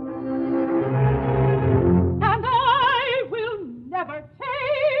 And I will never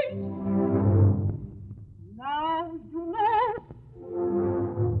change. Now you know.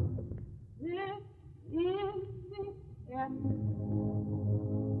 This is the end.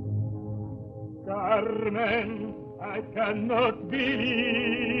 Carmen, I cannot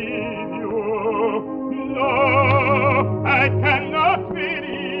believe you. No, I cannot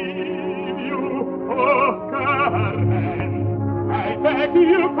believe you. Oh, Carmen, I beg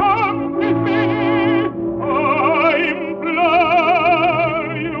you come with me. Oh, I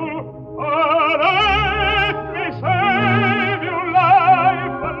implore you. Oh, let me save you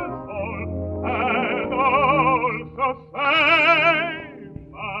life and soul, and also save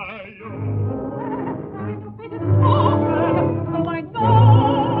my own. Oh, I know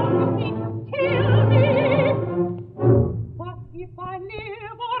you mean to kill me. But if I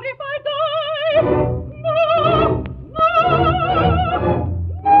live or if I die, no, no, no.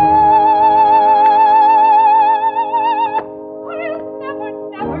 I'll never,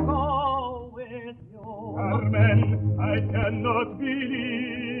 never go with you. Carmen, I cannot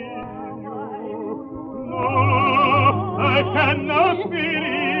believe you. No, I cannot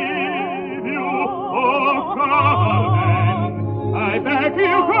believe you. Oh, Carmen, I beg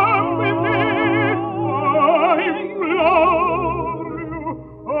you come with me. Oh, I implore you.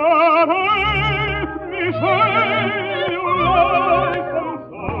 Oh, let me save your life and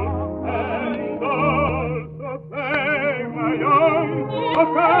soul, and also save my own. Oh,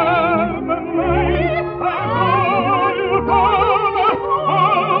 Carmen, I know you come.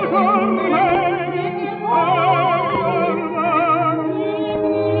 Oh, Carmen,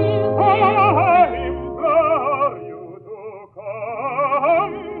 I implore you to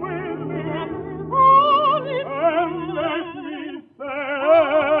come with me, and let me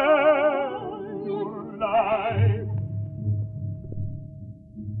save your life.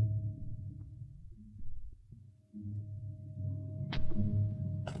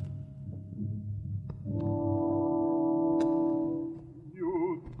 You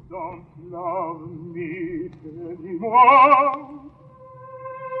don't love me anymore.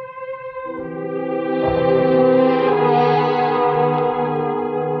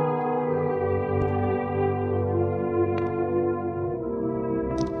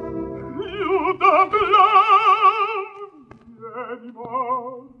 You don't love me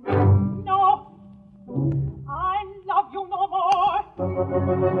anymore. No, I love you no more.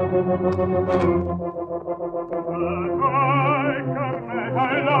 Goodbye, Carmen.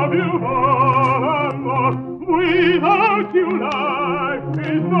 love you more and more. Without you, life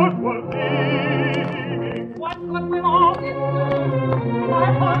is not worth living. What could we all do?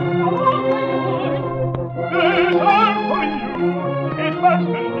 My heart's so good. There's heart for you, it must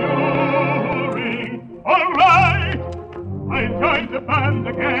enduring. All right, I join the band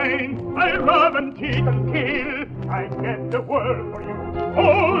again. I rob and cheat and kill. I get the world for you.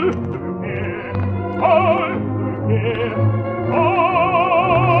 All through here, all through here, all.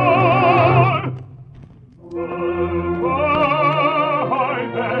 I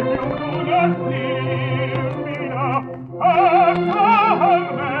beg you do not leave me now. I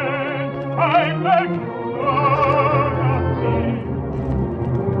beg you do not leave.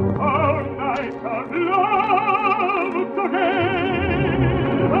 Our nights are loved together.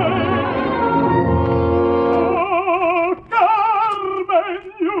 Oh, Carmen,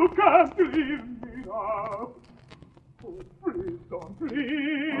 you can't leave me now. Oh, please don't leave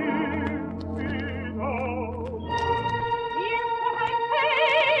me now. Hear what I say.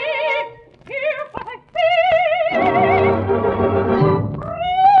 Hear what I say.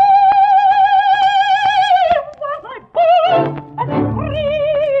 Was I born and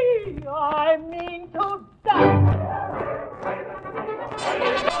free? I mean to die.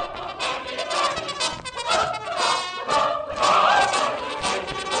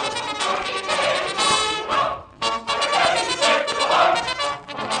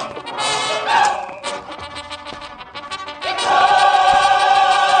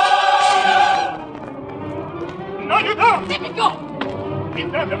 No, you don't! Let me go!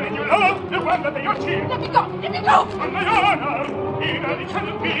 It's not the man you love, the one that you cheat. Let me go! Let me go! On my honor, in a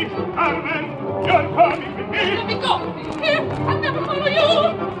little peace, Carmen, you're coming with me. Let me go! Here, I'll never follow you!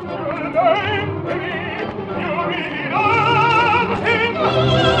 You're lying to me. You really love him.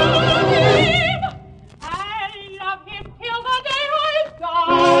 I love him till the day I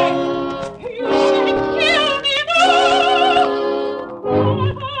die. You can kill me now.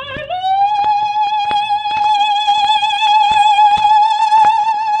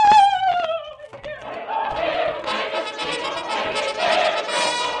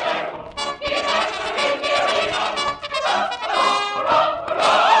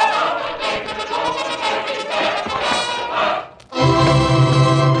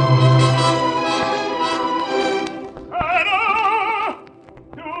 But I Anna,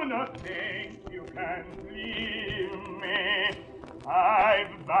 do not think you can leave me.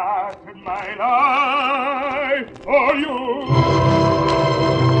 I've battered my life for you.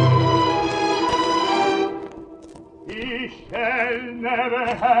 He shall never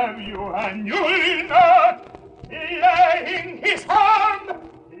have you, and you will not be laying his hand,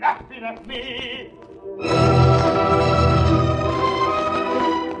 laughing at me.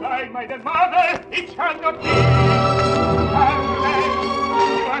 Like my dead mother, it shall not be. Carmen,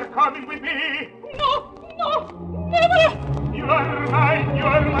 you are coming with me. No, no, never! You are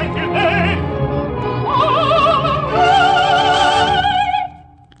mine till then.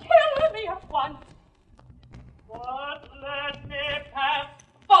 Kill me at once, but let me pass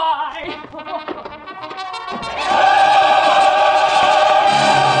by.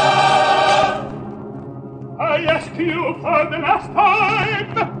 I ask you for the last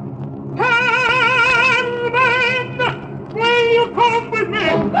time. Carmen, will you come with me?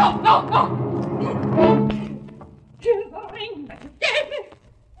 No, no, no! Kill the ring that you gave me.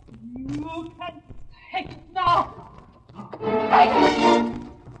 You can take it now. Take it.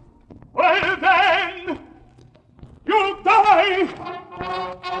 Well then, you die.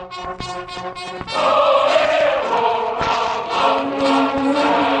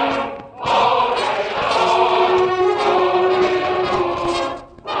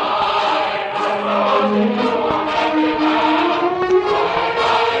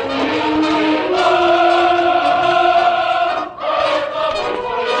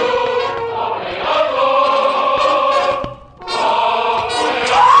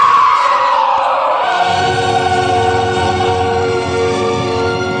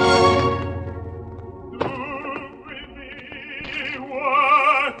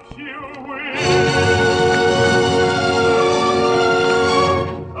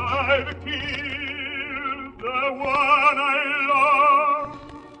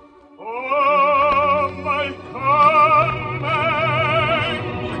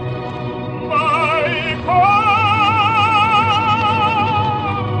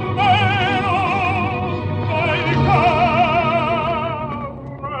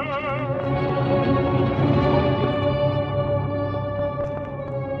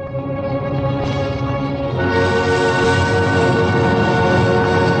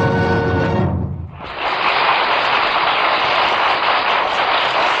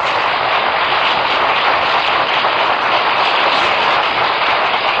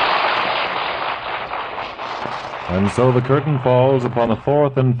 And so the curtain falls upon the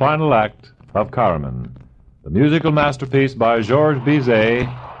fourth and final act of Carmen, the musical masterpiece by Georges Bizet,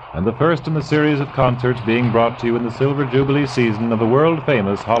 and the first in the series of concerts being brought to you in the Silver Jubilee season of the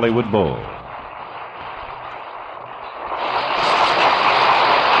world-famous Hollywood Bowl.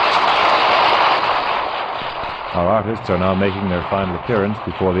 Our artists are now making their final appearance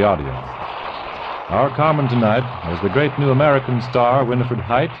before the audience. Our Carmen tonight is the great new American star, Winifred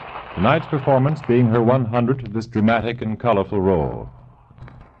Height, tonight's performance being her 100th of this dramatic and colorful role.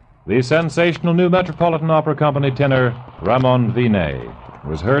 The sensational new Metropolitan Opera Company tenor, Ramon Vinet,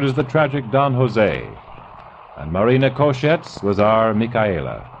 was heard as the tragic Don Jose, and Marina Cochetz was our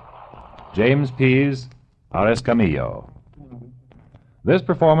Micaela. James Pease, our Escamillo. This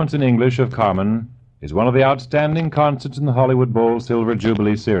performance in English of Carmen is one of the outstanding concerts in the Hollywood Bowl Silver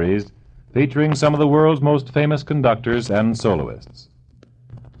Jubilee series, featuring some of the world's most famous conductors and soloists.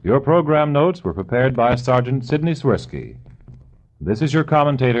 Your program notes were prepared by Sergeant Sidney Swirsky. This is your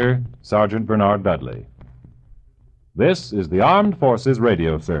commentator, Sergeant Bernard Dudley. This is the Armed Forces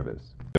Radio Service.